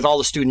 with all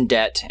the student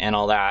debt and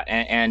all that,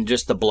 and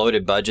just the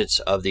bloated budgets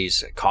of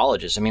these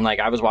colleges. I mean, like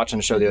I was watching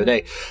a show the other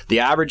day, the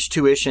average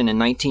tuition in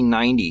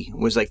 1990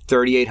 was like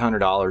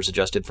 $3,800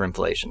 adjusted for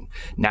inflation.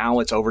 Now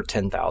it's over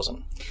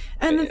 $10,000.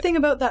 And the thing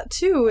about that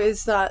too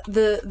is that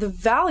the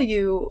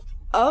value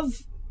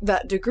of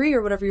that degree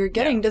or whatever you're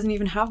getting doesn't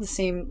even have the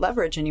same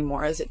leverage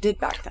anymore as it did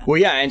back then. Well,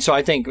 yeah, and so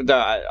I think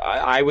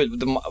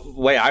the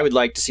way I would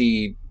like to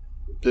see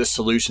the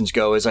solutions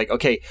go is like,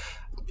 okay,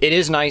 it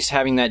is nice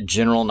having that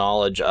general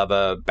knowledge of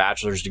a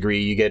bachelor's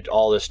degree. You get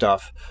all this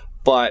stuff,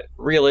 but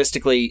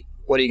realistically,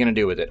 what are you going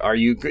to do with it? Do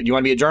you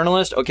want to be a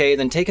journalist? Okay,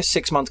 then take a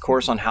 6-month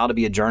course on how to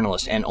be a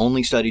journalist and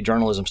only study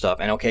journalism stuff.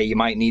 And okay, you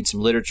might need some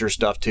literature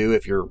stuff too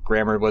if your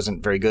grammar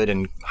wasn't very good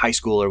in high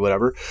school or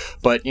whatever.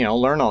 But,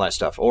 learn all that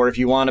stuff. Or if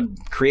you want to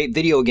create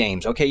video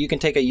games, okay, you can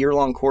take a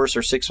year-long course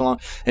or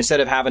 6-month instead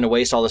of having to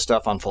waste all this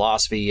stuff on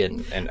philosophy and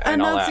all that.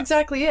 And that's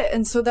exactly it.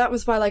 And so that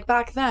was why, like,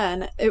 back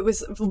then, it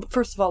was,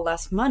 first of all,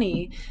 less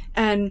money,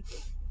 and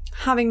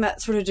having that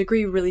sort of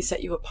degree really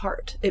set you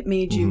apart. It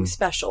made you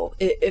special.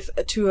 If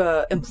to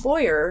a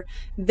employer,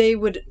 they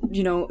would,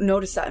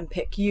 notice that and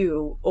pick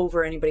you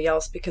over anybody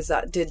else because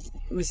that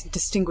was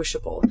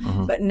distinguishable.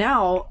 But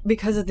now,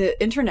 because of the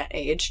internet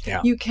age,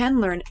 you can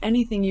learn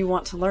anything you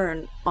want to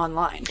learn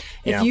online.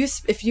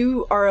 If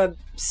you are a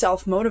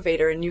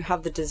self-motivator and you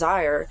have the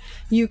desire,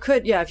 you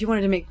could, if you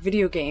wanted to make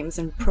video games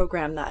and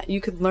program that, you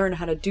could learn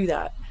how to do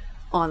that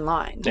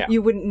online.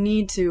 You wouldn't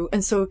need to.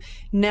 And so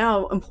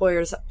now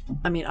employers,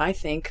 I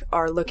think,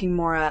 are looking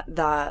more at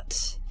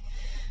that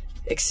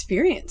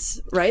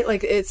experience, right?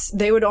 Like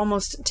they would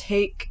almost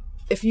take,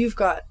 if you've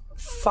got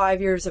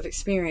 5 years of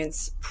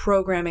experience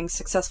programming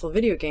successful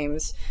video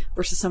games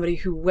versus somebody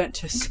who went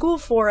to school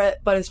for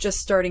it but is just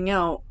starting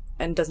out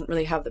and doesn't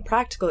really have the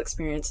practical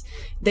experience,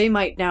 they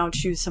might now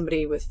choose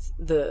somebody with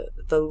the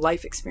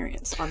life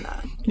experience on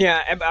that.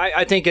 Yeah,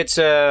 I think it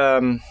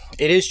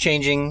is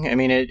changing. I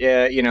mean,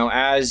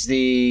 as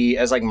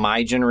like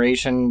my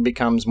generation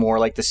becomes more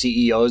like the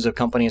CEOs of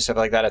companies and stuff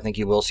like that, I think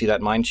you will see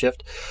that mind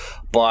shift.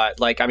 But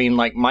like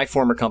my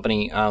former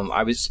company,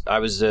 I was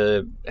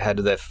the head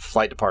of the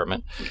flight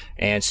department,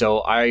 and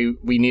so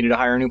we needed to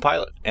hire a new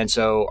pilot, and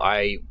so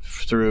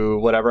through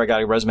whatever, I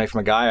got a resume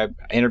from a guy. I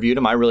interviewed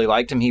him. I really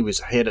liked him. He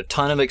had a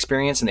ton of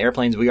experience in the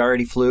airplanes we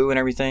already flew and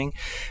everything,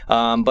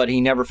 but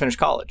he never finished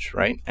college,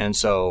 right? And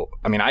so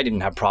I didn't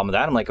have a problem with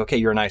that. I'm like, okay,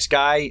 you're a nice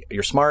guy,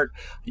 you're smart,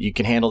 you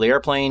can handle the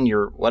airplane,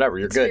 you're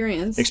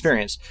good,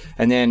 experienced.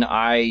 And then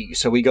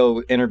so we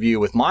go interview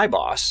with my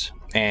boss.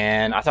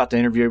 And I thought the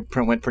interview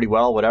went pretty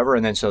well, whatever.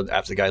 And then so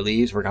after the guy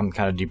leaves, I'm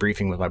kind of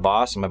debriefing with my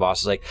boss. And my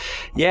boss is like,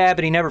 yeah,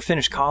 but he never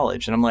finished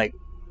college. And I'm like,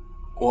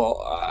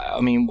 well,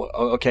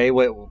 okay,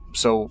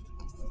 so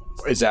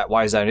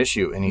why is that an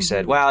issue? And he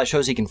said, well, it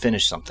shows he can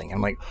finish something.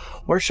 I'm like,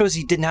 where it shows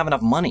he didn't have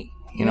enough money.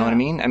 You know what I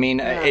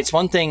mean? It's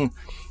one thing.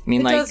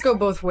 It does go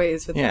both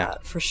ways with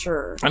that, for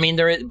sure.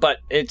 There is, but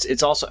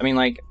it's also,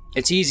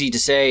 it's easy to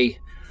say,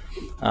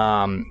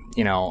 so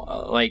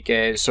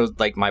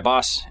like my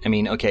boss,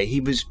 okay, he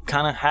was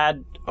kind of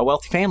had a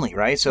wealthy family,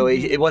 right? So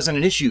it wasn't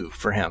an issue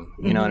for him.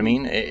 You know what I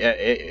mean?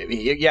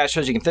 It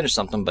shows you can finish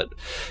something, but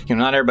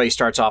not everybody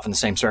starts off in the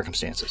same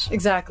circumstances.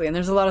 Exactly, and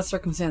there's a lot of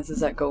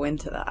circumstances that go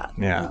into that.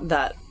 Yeah.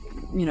 That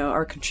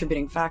are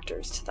contributing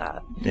factors to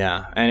that.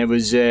 Yeah, and it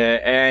was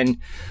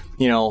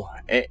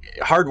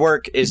hard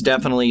work is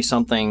definitely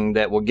something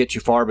that will get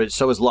you far, but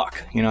so is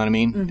luck. You know what I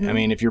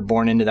mean? If you're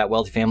born into that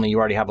wealthy family, you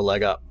already have a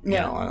leg up.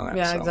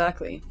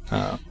 Exactly.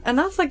 And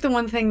that's like the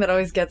one thing that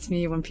always gets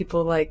me when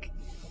people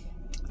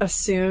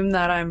assume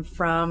that I'm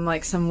from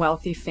like some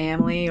wealthy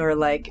family or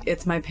like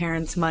it's my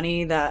parents'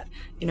 money that,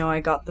 you know, I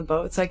got the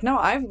boat. It's like, no,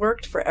 I've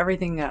worked for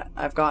everything that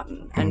I've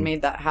gotten and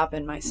made that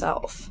happen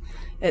myself.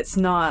 It's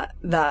not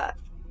that.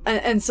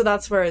 And so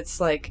that's where it's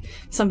like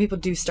some people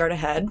do start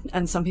ahead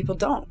and some people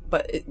don't,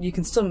 but you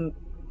can still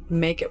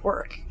make it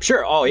work.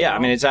 Sure. Oh yeah. I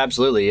mean, it's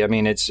absolutely. I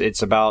mean,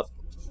 it's about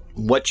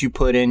what you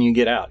put in, you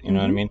get out. You know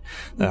what I mean?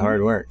 The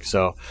hard work.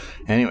 So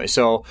anyway,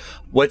 so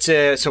what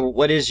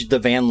is the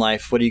van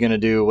life? What are you going to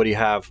do? What do you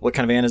have? What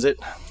kind of van is it?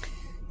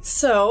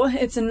 So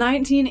it's a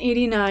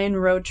 1989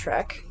 Road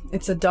Trek.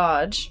 It's a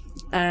Dodge.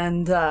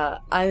 And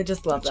I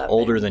just love that. It's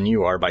older than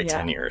you are by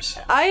 10 years.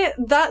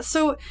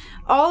 So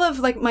all of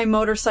like my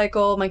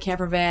motorcycle, my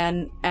camper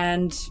van,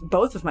 and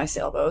both of my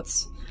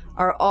sailboats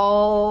are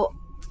all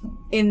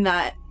in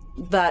that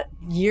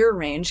year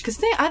range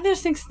because I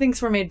just think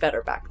things were made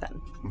better back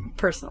then,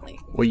 personally.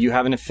 Well, you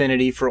have an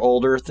affinity for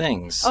older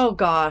things. Oh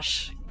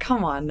gosh,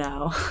 come on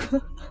now.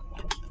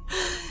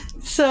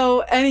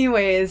 So,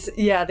 anyways,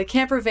 yeah, the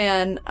camper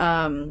van,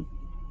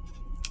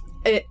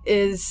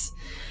 it's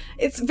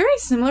very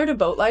similar to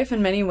boat life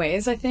in many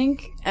ways, I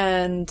think.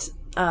 And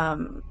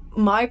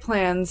my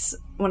plans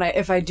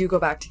if I do go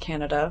back to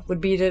Canada would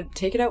be to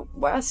take it out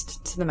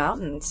west to the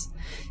mountains.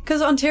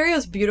 Because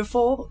Ontario's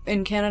beautiful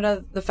in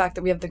Canada. The fact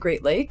that we have the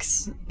Great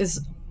Lakes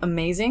is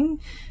amazing.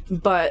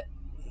 But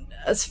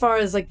as far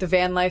as like the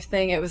van life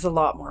thing, it was a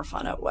lot more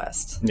fun out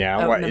west.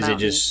 Yeah, what is it?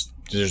 Just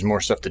there's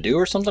more stuff to do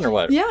or something, or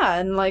what? Yeah,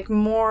 and like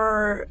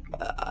more,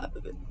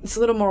 it's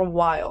a little more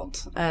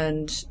wild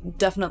and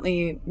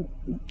definitely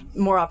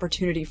more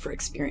opportunity for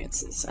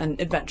experiences and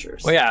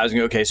adventures. Well, yeah, I was going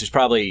to, okay, so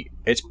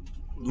it's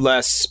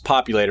less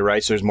populated,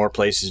 right? So there's more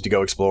places to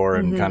go explore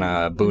and kind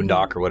of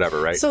boondock or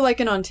whatever, right? So like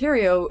in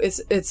Ontario, it's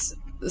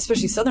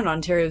especially southern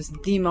Ontario is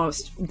the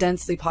most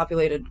densely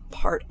populated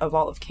part of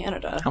all of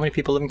Canada. How many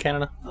people live in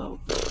Canada?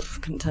 Oh,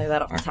 couldn't tell you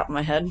that off the top of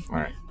my head. All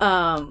right.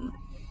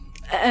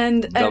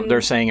 And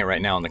they're saying it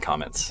right now in the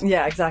comments.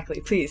 Yeah,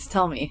 exactly. Please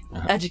tell me,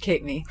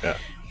 educate me. Yeah.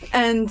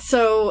 And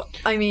so,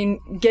 I mean,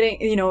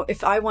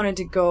 if I wanted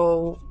to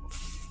go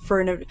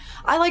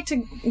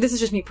this is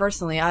just me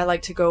personally, I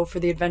like to go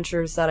for the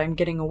adventures that I'm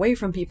getting away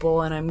from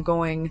people and I'm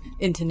going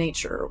into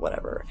nature or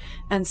whatever.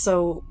 And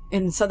so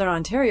in southern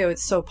Ontario,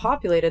 it's so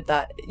populated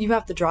that you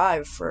have to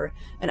drive for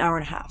an hour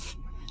and a half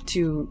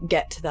to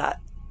get to that,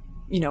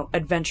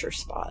 adventure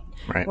spot.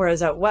 Right.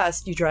 Whereas out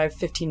west, you drive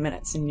 15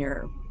 minutes and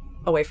you're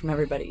away from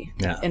everybody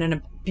and in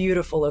a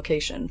beautiful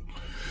location.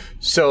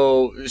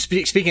 So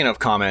speaking of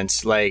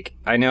comments, like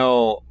I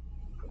know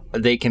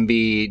they can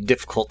be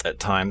difficult at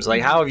times.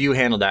 Like, how have you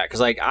handled that?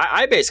 Because, like,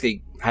 I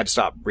basically had to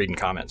stop reading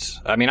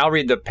comments. I mean, I'll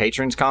read the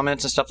patrons'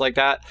 comments and stuff like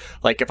that.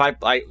 Like, if I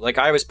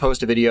always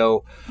post a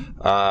video,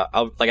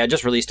 I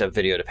just released a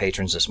video to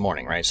patrons this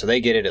morning, right? So they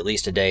get it at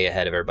least a day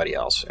ahead of everybody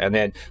else. And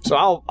then, so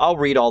I'll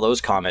read all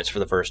those comments for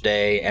the first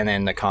day, and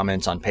then the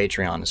comments on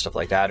Patreon and stuff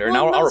like that.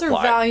 I'll those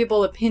reply. Are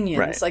valuable opinions.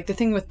 Right. Like, the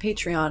thing with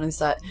Patreon is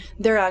that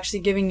they're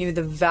actually giving you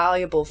the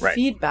valuable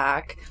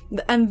feedback,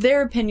 and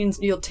their opinions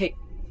you'll take,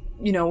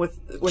 with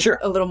sure.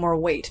 a little more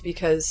weight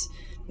because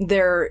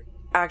they're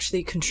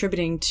actually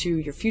contributing to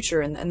your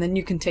future. And then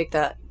you can take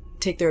their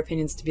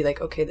opinions to be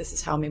like, okay, this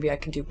is how maybe I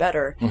can do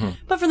better. Mm-hmm.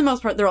 But for the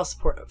most part, they're all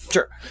supportive.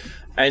 Sure.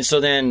 And so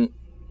then,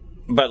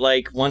 but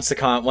like once it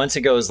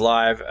goes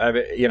live,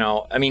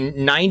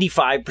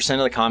 95% of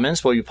the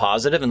comments will be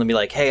positive and they'll be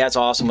like, hey, that's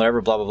awesome,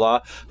 whatever, blah, blah,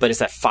 blah. But it's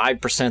that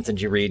 5%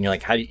 that you read and you're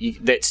like,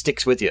 that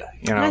sticks with you.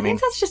 You know what I mean? I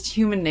think that's just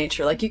human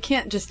nature. Like you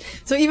can't just,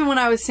 so even when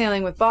I was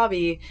sailing with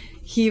Bobby,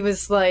 he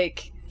was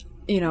like,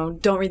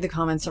 don't read the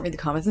comments.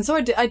 And so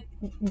I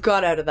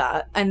got out of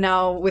that. And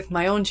now with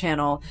my own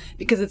channel,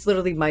 because it's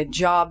literally my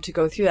job to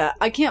go through that,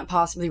 I can't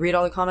possibly read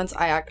all the comments.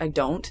 I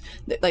don't.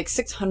 Like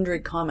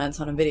 600 comments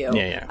on a video.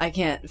 Yeah. I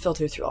can't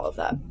filter through all of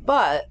that.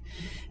 But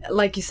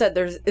like you said,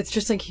 it's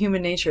just like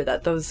human nature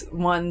that those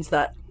ones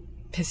that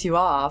piss you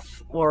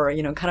off or,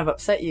 kind of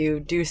upset you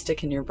do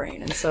stick in your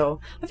brain. And so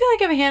I feel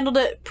like I've handled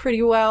it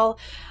pretty well.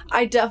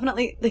 I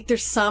definitely, like,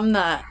 there's some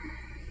that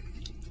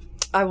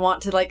I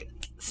want to, like,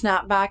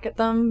 snap back at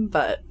them,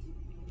 but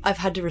I've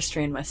had to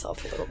restrain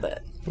myself a little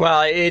bit.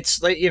 Well,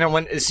 it's like,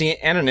 when it's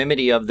the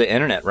anonymity of the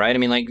internet, right? I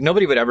mean, like,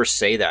 nobody would ever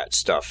say that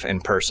stuff in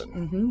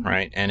person,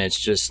 right? And it's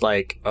just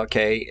like,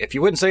 okay, if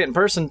you wouldn't say it in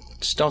person,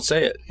 just don't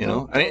say it,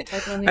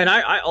 and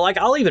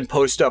I'll even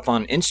post stuff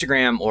on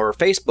Instagram or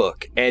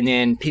Facebook, and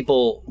then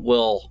people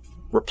will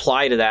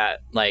reply to that,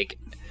 like,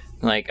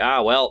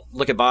 well,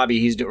 look at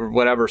Bobby, he's doing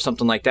whatever,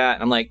 something like that.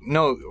 And I'm like,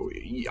 no,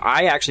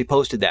 I actually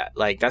posted that.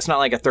 Like, that's not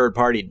like a third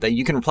party.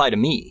 You can reply to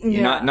me,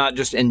 not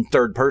just in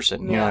third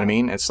person. You know what I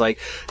mean? It's like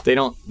they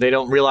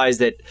don't realize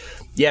that.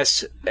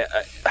 Yes,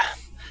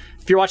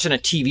 if you're watching a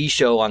TV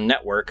show on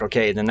network,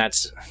 okay, then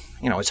that's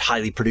it's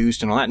highly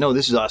produced and all that. No,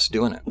 this is us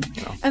doing it.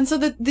 And so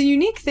the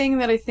unique thing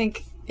that I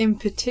think in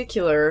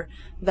particular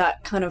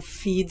that kind of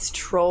feeds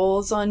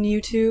trolls on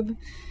YouTube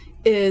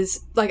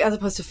is, like, as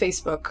opposed to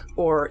Facebook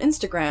or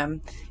Instagram,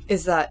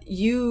 is that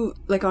you,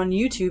 like, on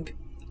YouTube,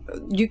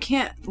 you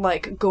can't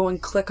like go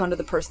and click onto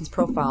the person's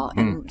profile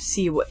and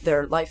see what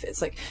their life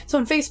is like. So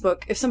on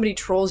Facebook, if somebody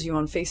trolls you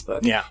on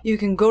Facebook, you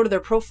can go to their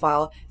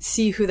profile,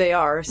 see who they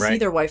are, see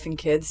their wife and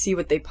kids, see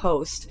what they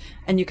post,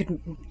 and you could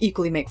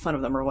equally make fun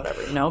of them or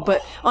whatever, you know.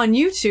 But on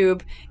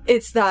YouTube,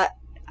 it's that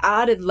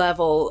added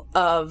level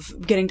of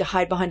getting to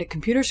hide behind a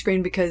computer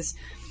screen, because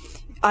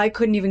I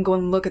couldn't even go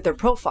and look at their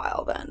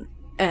profile then.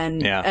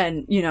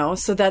 And you know,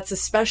 so that's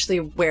especially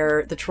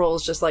where the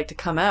trolls just like to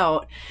come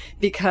out,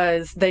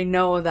 because they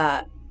know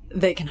that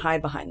they can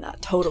hide behind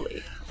that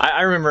totally.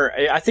 I remember,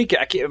 I think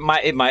it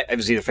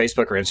was either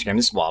Facebook or Instagram.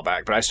 This is a while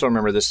back, but I still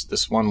remember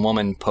this one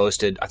woman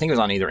posted, I think it was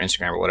on either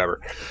Instagram or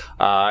whatever.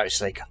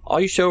 She's like, all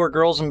you show are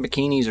girls in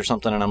bikinis or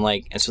something. And I'm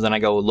like, and so then I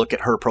go look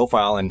at her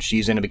profile and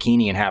she's in a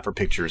bikini in half her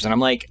pictures. And I'm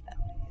like,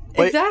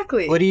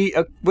 exactly. What are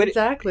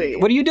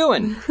you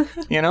doing?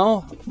 You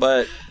know,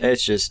 but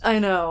it's just. I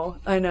know.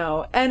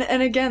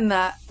 And again,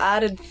 that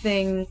added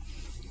thing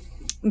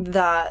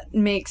that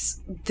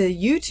makes the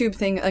YouTube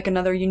thing like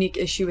another unique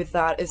issue with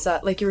that is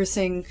that, like you were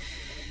saying,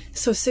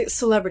 so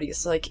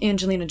celebrities like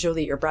Angelina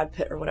Jolie or Brad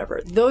Pitt or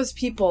whatever, those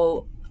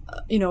people,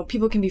 you know,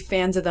 people can be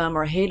fans of them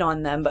or hate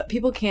on them, but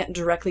people can't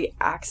directly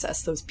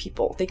access those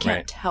people. They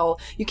can't tell,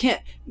 you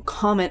can't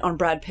comment on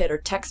Brad Pitt or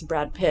text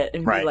Brad Pitt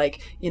and be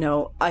like, you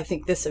know, I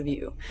think this of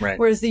you.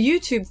 Whereas the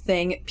YouTube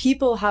thing,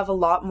 people have a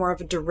lot more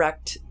of a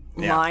direct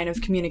line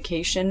of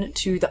communication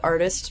to the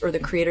artist or the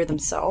creator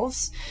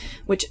themselves,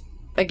 which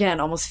again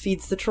almost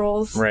feeds the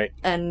trolls.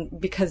 And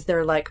because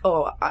they're like,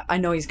 oh, I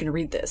know he's going to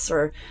read this,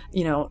 or,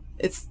 you know,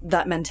 it's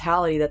that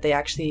mentality that they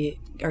actually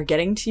are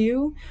getting to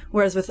you.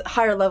 Whereas with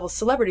higher level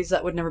celebrities,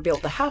 that would never be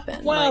able to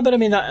happen. Well, like, but I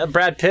mean,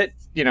 Brad Pitt,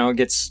 you know,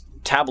 gets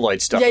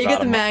tabloid stuff. Yeah, you about get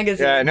the him.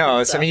 magazine. Yeah,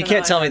 no, I mean, you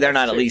can't tell me they're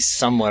not at least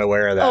somewhat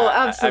aware of that. Oh,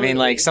 absolutely. I mean,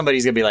 like,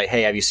 somebody's going to be like,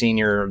 hey, have you seen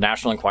your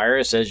National Enquirer?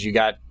 It says you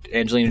got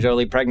Angelina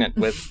Jolie pregnant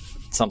with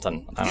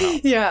something. I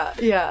don't know.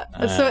 Yeah.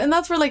 So, and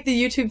that's where, like, the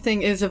YouTube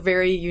thing is a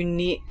very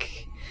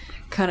unique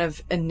kind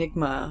of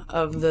enigma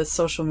of the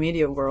social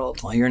media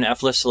world. Well, you're an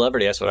F-list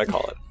celebrity. That's what I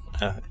call it.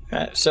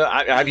 So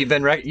have you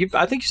been,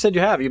 I think you said you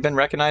have. You've been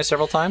recognized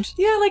several times?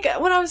 Yeah, like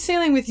when I was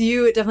sailing with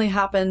you, it definitely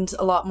happened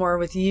a lot more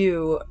with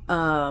you.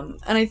 And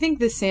I think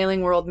the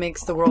sailing world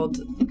makes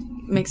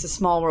a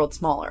small world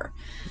smaller.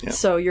 Yeah.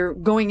 So you're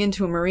going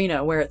into a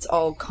marina where it's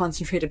all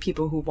concentrated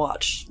people who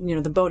watch, you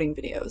know, the boating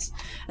videos.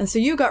 And so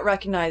you got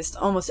recognized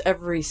almost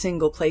every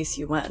single place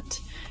you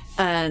went.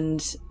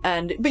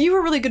 But you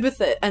were really good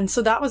with it. And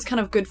so that was kind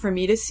of good for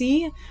me to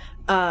see,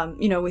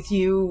 you know, with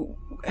you,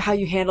 how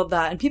you handled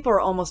that. And people are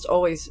almost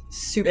always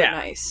super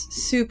nice,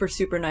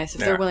 super nice.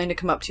 If they're willing to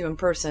come up to you in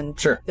person,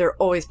 they're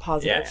always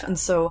positive. And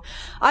so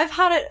I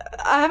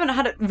haven't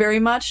had it very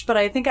much, but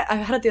I think I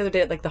had it the other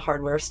day at like the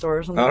hardware store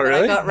or something. Oh,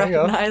 really? I got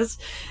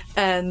recognized.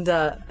 And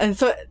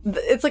so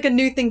it's like a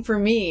new thing for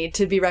me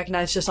to be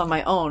recognized just on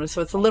my own.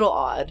 So it's a little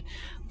odd.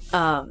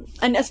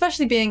 And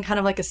especially being kind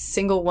of like a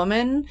single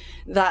woman,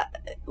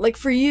 that like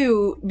for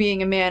you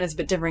being a man is a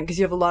bit different because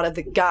you have a lot of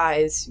the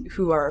guys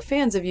who are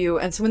fans of you.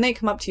 And so when they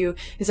come up to you,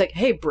 it's like,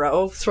 hey,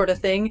 bro, sort of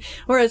thing.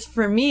 Whereas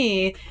for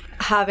me,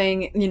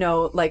 having, you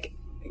know, like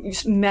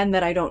men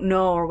that I don't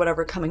know or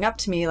whatever coming up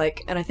to me,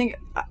 like, and I think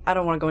I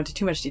don't want to go into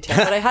too much detail,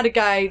 but I had a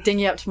guy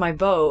dinging up to my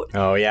boat.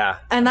 Oh yeah,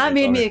 and that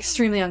made me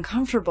extremely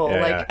uncomfortable.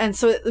 And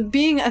so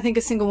being, I think,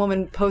 a single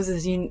woman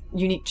poses a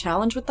unique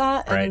challenge with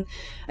that. And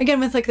again,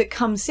 with like the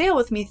come sail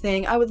with me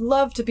thing, I would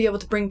love to be able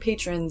to bring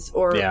patrons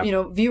or you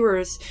know,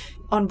 viewers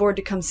on board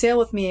to come sail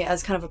with me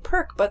as kind of a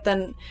perk. But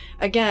then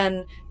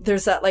again,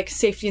 there's that like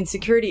safety and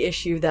security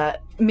issue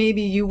that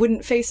maybe you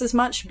wouldn't face as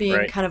much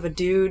being kind of a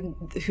dude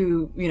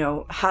who, you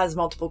know, has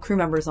multiple crew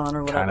members on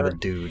or whatever.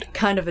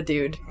 Kind of a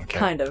dude. Okay.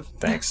 Kind of.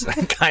 Thanks.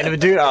 Kind of a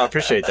dude. Oh, I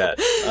appreciate that.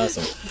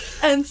 Awesome.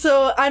 And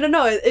so I don't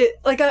know, it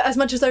like as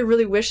much as I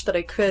really wish that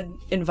I could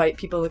invite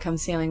people to come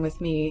sailing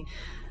with me,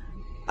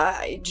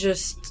 I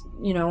just,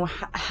 you know,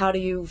 how do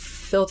you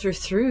filter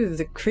through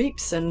the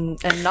creeps and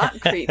not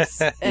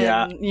creeps?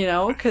 And, you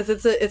know, because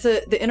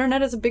the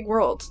internet is a big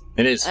world.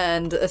 It is.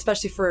 And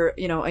especially for,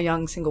 you know, a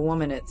young single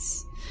woman,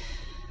 it's,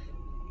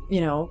 you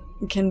know,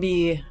 can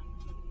be.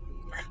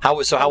 How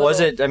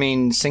was it? I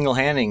mean,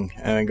 single-handing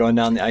going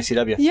down the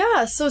ICW.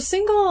 Yeah. So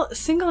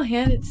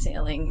single-handed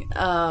sailing.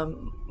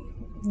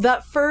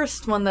 That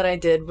first one that I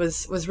did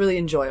was really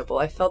enjoyable.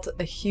 I felt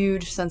a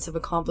huge sense of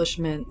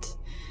accomplishment.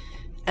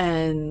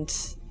 And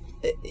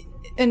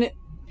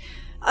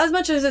as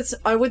much as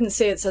I wouldn't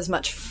say it's as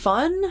much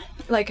fun.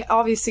 Like,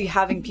 obviously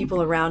having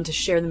people around to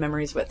share the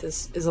memories with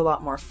is a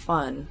lot more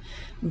fun,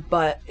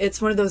 but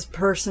it's one of those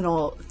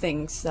personal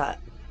things that,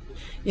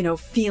 you know,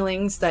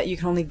 feelings that you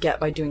can only get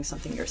by doing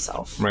something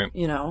yourself. Right.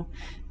 You know,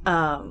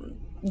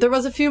 there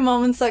was a few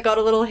moments that got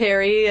a little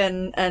hairy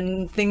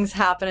and things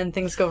happen and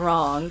things go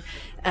wrong.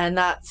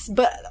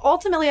 But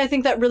ultimately I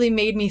think that really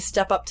made me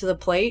step up to the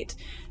plate,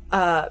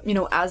 you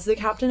know, as the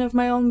captain of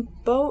my own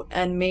boat,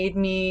 and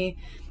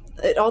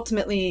it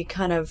ultimately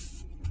kind of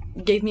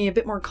gave me a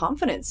bit more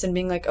confidence in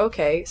being like,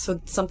 okay, so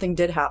something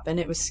did happen.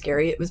 It was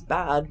scary. It was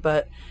bad,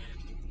 but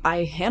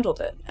I handled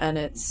it. And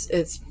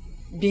it's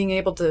being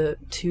able to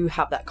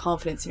have that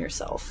confidence in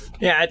yourself.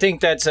 Yeah, I think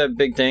that's a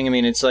big thing. I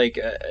mean, it's like,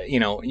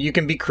 you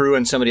can be crew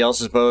in somebody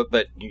else's boat,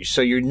 but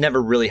so you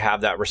never really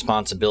have that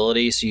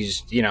responsibility. So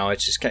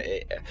it's just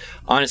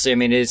honestly, I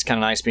mean, it is kind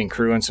of nice being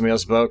crew in somebody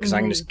else's boat because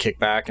I can just kick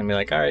back and be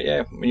like, all right,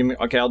 yeah,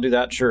 okay, I'll do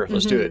that. Sure,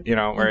 let's do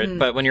it.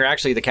 But when you're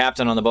actually the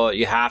captain on the boat,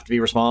 you have to be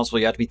responsible.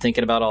 You have to be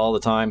thinking about it all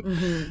the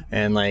time.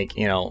 And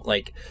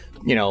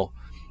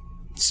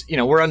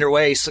we're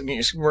underway. So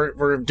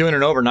we're doing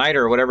an overnight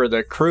or whatever.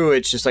 The crew,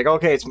 it's just like,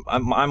 okay,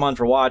 I'm on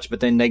for watch, but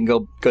then they can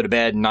go to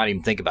bed and not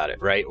even think about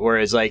it, right?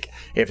 Whereas like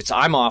if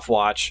I'm off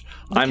watch,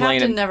 I'm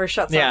laying. Never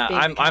shuts off. Yeah,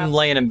 I'm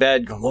laying in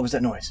bed going, what was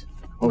that noise?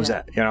 What was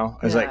that?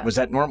 It's like, was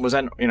that normal? Was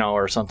that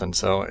or something?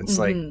 So it's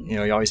like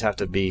you always have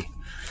to be.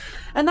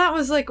 And that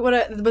was like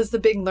was the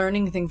big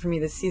learning thing for me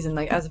this season,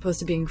 like as opposed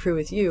to being crew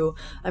with you.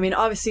 I mean,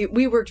 obviously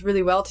we worked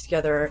really well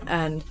together,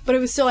 but it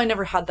was still, I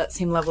never had that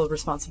same level of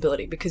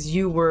responsibility because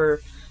you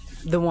were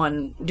the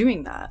one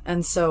doing that.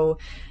 And so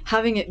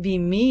having it be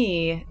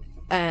me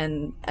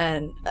and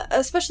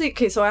especially,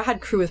 okay, so I had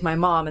crew with my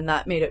mom and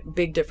that made a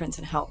big difference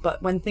and help.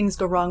 But when things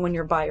go wrong when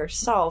you're by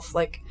yourself,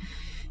 like,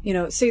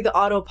 say the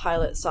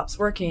autopilot stops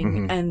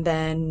working and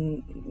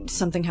then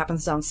something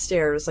happens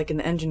downstairs, like in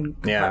the engine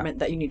compartment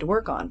that you need to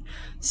work on.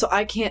 So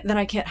I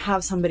can't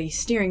have somebody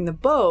steering the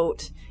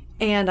boat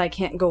and I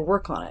can't go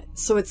work on it.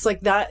 So it's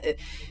like that,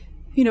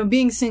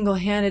 being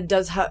single-handed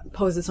does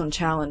pose its own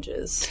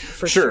challenges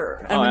for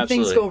sure. And when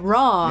things go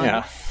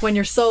wrong, when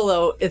you're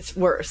solo, it's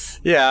worse.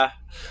 Yeah.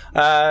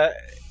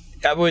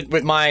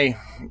 With my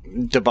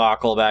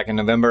debacle back in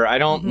November, I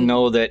don't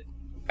know that,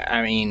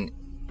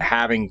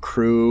 having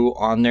crew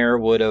on there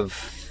would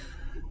have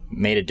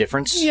made a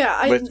difference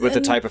with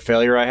the type of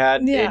failure I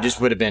had. Yeah. It just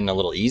would have been a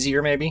little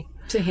easier maybe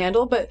to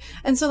handle.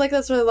 And so like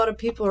that's why a lot of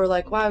people are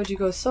like, why would you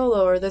go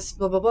solo or this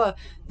blah blah blah.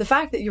 The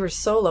fact that you were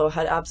solo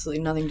had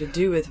absolutely nothing to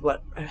do with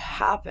what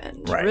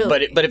happened. Right.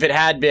 Really. But if it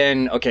had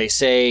been, okay,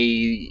 say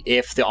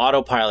if the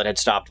autopilot had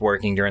stopped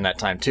working during that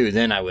time too,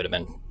 then I would have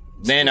been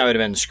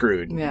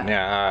screwed.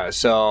 Yeah.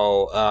 It's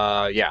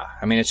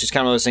just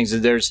kind of those things that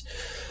there's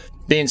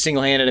being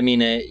single-handed,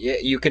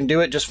 you can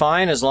do it just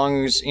fine as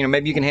long as,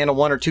 maybe you can handle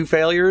one or two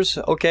failures,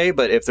 okay,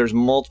 but if there's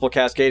multiple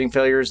cascading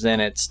failures,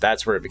 then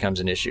that's where it becomes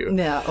an issue.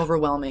 Yeah,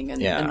 overwhelming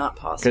and not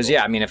possible. Because,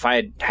 if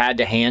I had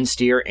to hand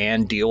steer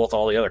and deal with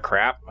all the other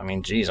crap, I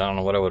don't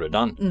know what I would have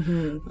done.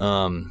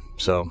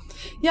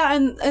 Yeah,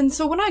 and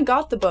so when I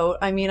got the boat,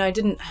 I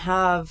didn't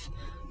have,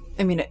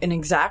 an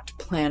exact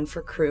plan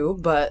for crew,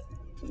 but,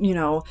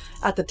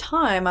 at the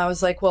time, I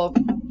was like, well,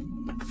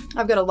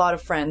 I've got a lot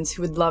of friends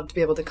who would love to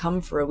be able to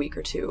come for a week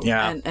or two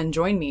and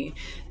join me.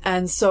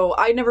 And so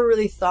I never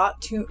really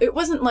thought it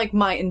wasn't like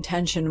my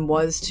intention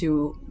was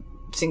to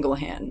single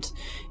hand.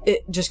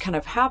 It just kind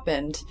of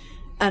happened.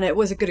 And it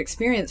was a good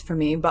experience for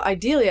me, but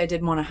ideally I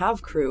did want to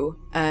have crew.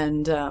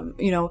 And, a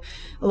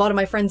lot of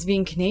my friends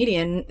being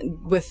Canadian,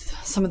 with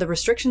some of the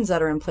restrictions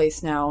that are in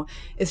place now,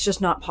 it's just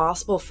not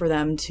possible for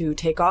them to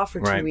take off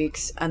for 2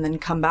 weeks and then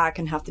come back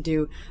and have to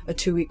do a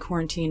 2-week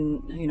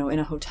quarantine, in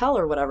a hotel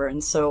or whatever.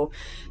 And so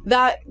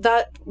that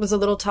was a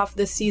little tough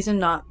this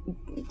season. I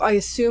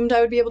assumed I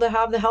would be able to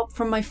have the help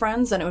from my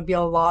friends and it would be a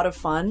lot of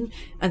fun.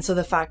 And so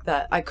the fact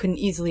that I couldn't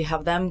easily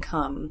have them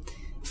come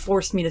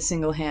forced me to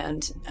single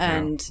hand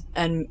and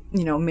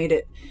made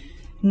it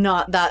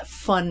not that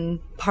fun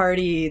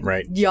party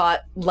yacht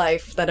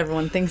life that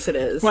everyone thinks it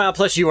is. Well,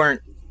 plus you weren't,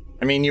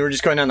 you were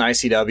just going down the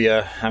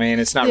ICW.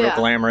 It's not real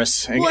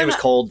glamorous. It was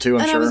cold too,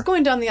 I'm sure. And I was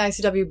going down the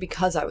ICW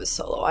because I was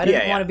solo. I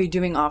didn't want to be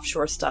doing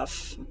offshore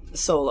stuff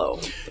solo,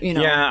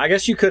 Yeah, I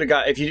guess you could have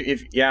got,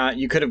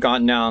 you could have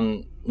gotten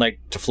down like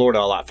to Florida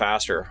a lot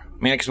faster.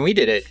 Because when we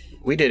did it,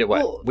 we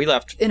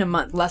left in a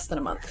month, less than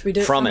a month. We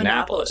did it from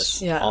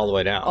Annapolis all the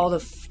way down, all to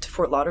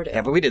Fort Lauderdale.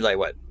 Yeah, but we did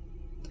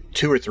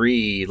 2 or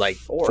 3 like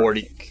 24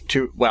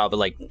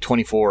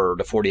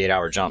 to 48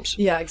 hour jumps.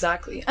 Yeah,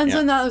 exactly. And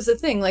so that was the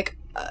thing. Like,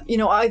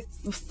 I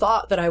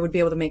thought that I would be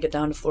able to make it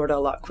down to Florida a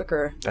lot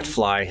quicker. That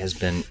fly has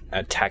been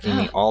attacking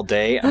me all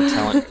day. I'm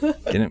telling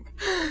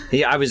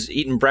you. I was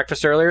eating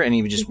breakfast earlier, and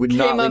he just would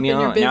not leave me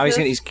alone. Now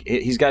he's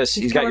got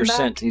your back.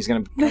 Scent.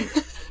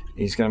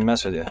 He's gonna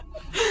mess with you.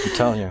 I'm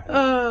telling you.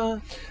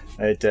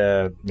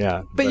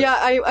 But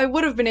I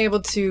would have been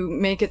able to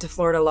make it to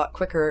Florida a lot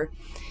quicker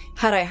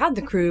had I had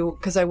the crew,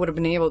 because I would have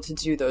been able to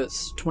do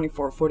those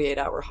 24, 48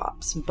 hour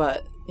hops.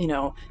 But,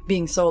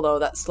 being solo,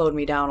 that slowed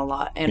me down a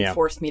lot and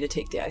forced me to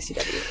take the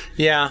ICW.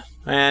 Yeah.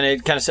 And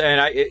it kind of,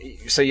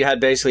 so you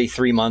had basically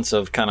 3 months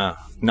of kind of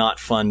not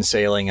fun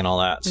sailing and all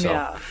that.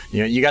 So,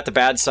 you got the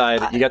bad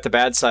side. You got the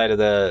bad side of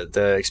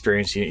the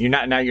experience. You're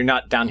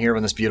not down here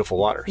in this beautiful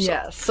water. So.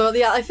 Yeah. So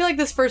I feel like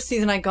this first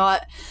season I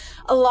got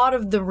a lot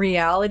of the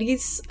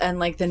realities and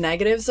like the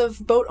negatives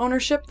of boat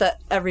ownership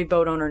that every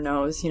boat owner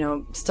knows.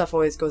 Stuff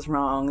always goes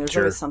wrong. There's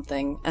always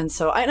something. And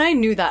so I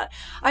knew that.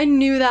 I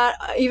knew that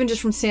even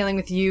just from sailing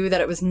with you,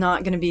 that it was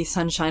not going to be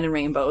sunshine and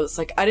rainbows.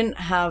 Like, I didn't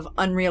have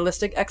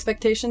unrealistic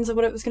expectations of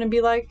what it was going to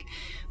be like.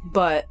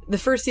 But the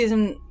first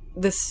season,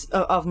 this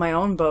of my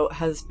own boat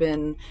has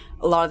been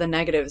a lot of the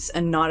negatives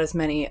and not as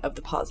many of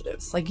the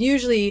positives. Like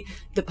usually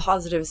the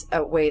positives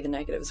outweigh the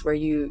negatives, where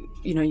you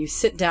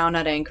sit down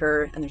at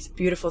anchor and there's a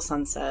beautiful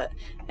sunset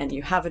and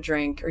you have a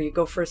drink or you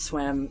go for a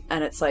swim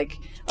and it's like,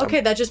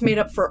 okay, that just made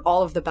up for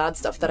all of the bad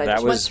stuff that I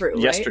just went through.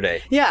 Yesterday.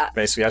 Right? Yeah.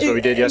 Basically, that's what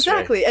we did yesterday.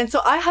 Exactly. And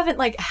so I haven't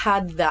like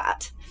had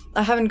that.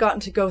 I haven't gotten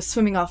to go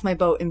swimming off my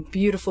boat in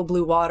beautiful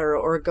blue water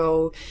or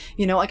go,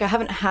 like I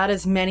haven't had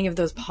as many of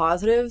those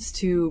positives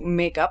to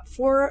make up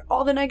for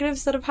all the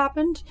negatives that have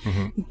happened.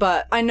 Mm-hmm.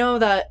 But I know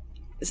that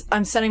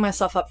I'm setting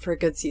myself up for a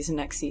good season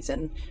next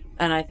season.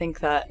 And I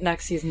think that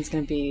next season's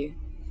going to be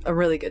a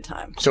really good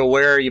time. So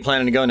where are you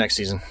planning to go next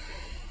season?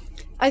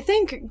 I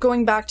think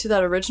going back to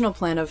that original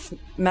plan of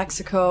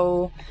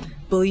Mexico,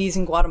 Belize,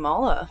 and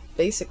Guatemala,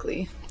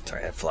 basically.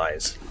 Sorry, that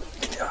flies.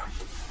 Yeah.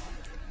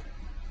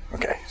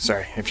 Okay,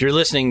 sorry. If you're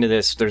listening to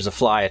this, there's a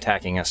fly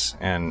attacking us,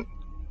 and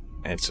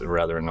it's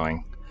rather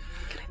annoying.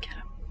 Can I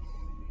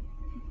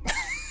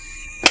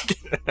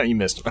get him? You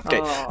missed him. Okay.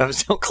 Oh.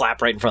 Don't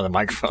clap right in front of the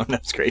microphone.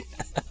 That's great.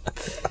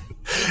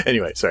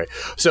 Anyway, sorry.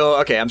 So,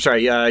 okay, I'm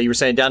sorry. You were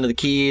saying down to the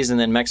Keys and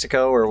then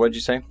Mexico, or what did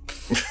you say?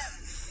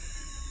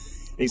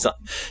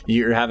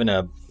 You're having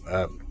a...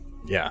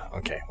 yeah,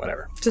 okay,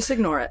 whatever. Just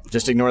ignore it.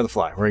 Just ignore the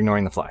fly. We're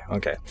ignoring the fly.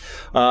 Okay.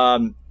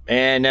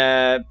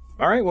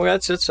 All right. Well,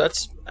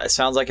 that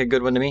sounds like a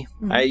good one to me.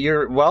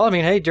 Mm-hmm.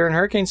 Hey, during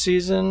hurricane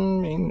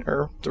season,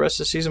 or the rest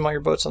of the season while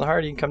your boat's on the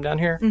hard, you can come down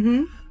here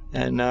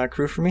and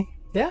crew for me.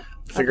 Yeah,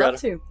 I'd love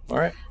to. All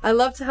right. I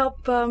love to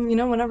help,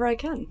 whenever I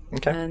can.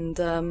 Okay.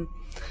 And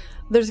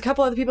there's a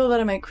couple other people that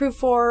I might crew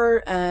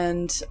for,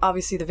 and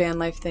obviously the van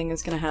life thing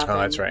is going to happen. Oh,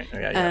 that's right.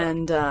 Yeah.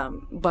 And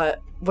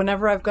but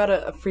whenever I've got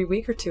a free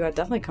week or two, I'd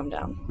definitely come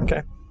down.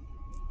 Okay.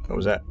 What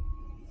was that?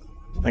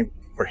 I think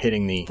we're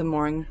hitting the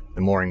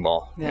mooring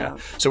ball. Yeah.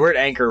 So we're at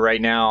anchor right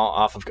now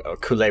off of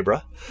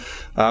Culebra.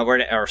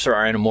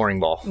 We're in a mooring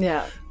ball.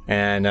 Yeah.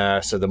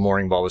 And so the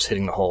mooring ball was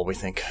hitting the hole, we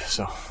think.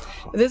 So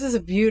this is a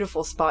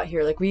beautiful spot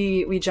here. Like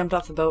we jumped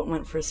off the boat and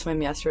went for a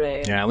swim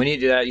yesterday. Yeah, we need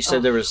to do that. You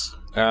said there was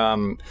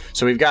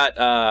so we've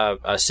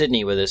got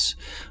Sydney with us.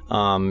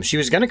 She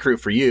was going to crew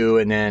for you,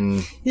 and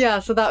then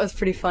so that was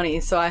pretty funny.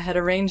 So I had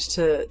arranged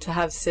to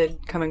have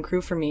Sid come and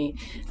crew for me.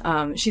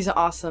 She's an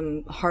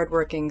awesome,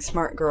 hardworking,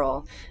 smart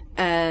girl.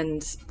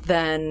 And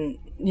then,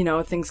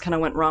 things kind of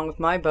went wrong with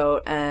my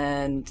boat,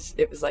 and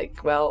it was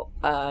like, well,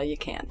 you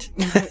can't.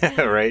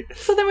 Right.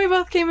 So then we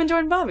both came and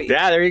joined Bobby.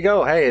 Yeah, there you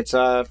go. Hey, it's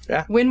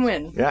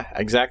win-win. Yeah,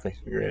 exactly.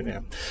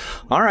 Yeah.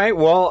 All right.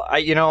 Well,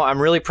 I'm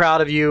really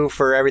proud of you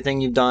for everything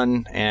you've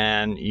done,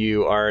 and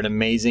you are an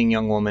amazing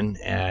young woman.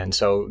 And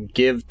so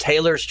give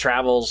Taylor's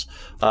Travels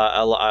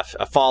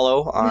a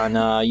follow on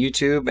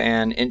YouTube,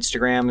 and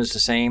Instagram is the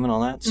same and all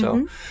that.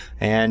 So,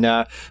 and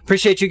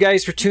appreciate you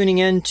guys for tuning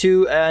in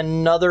to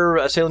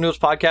another Sailing Doodles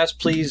podcast.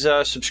 Please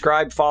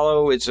subscribe,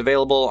 follow. It's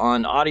available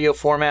on audio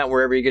format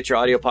wherever you get your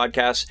audio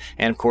podcasts,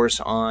 and of course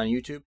on YouTube.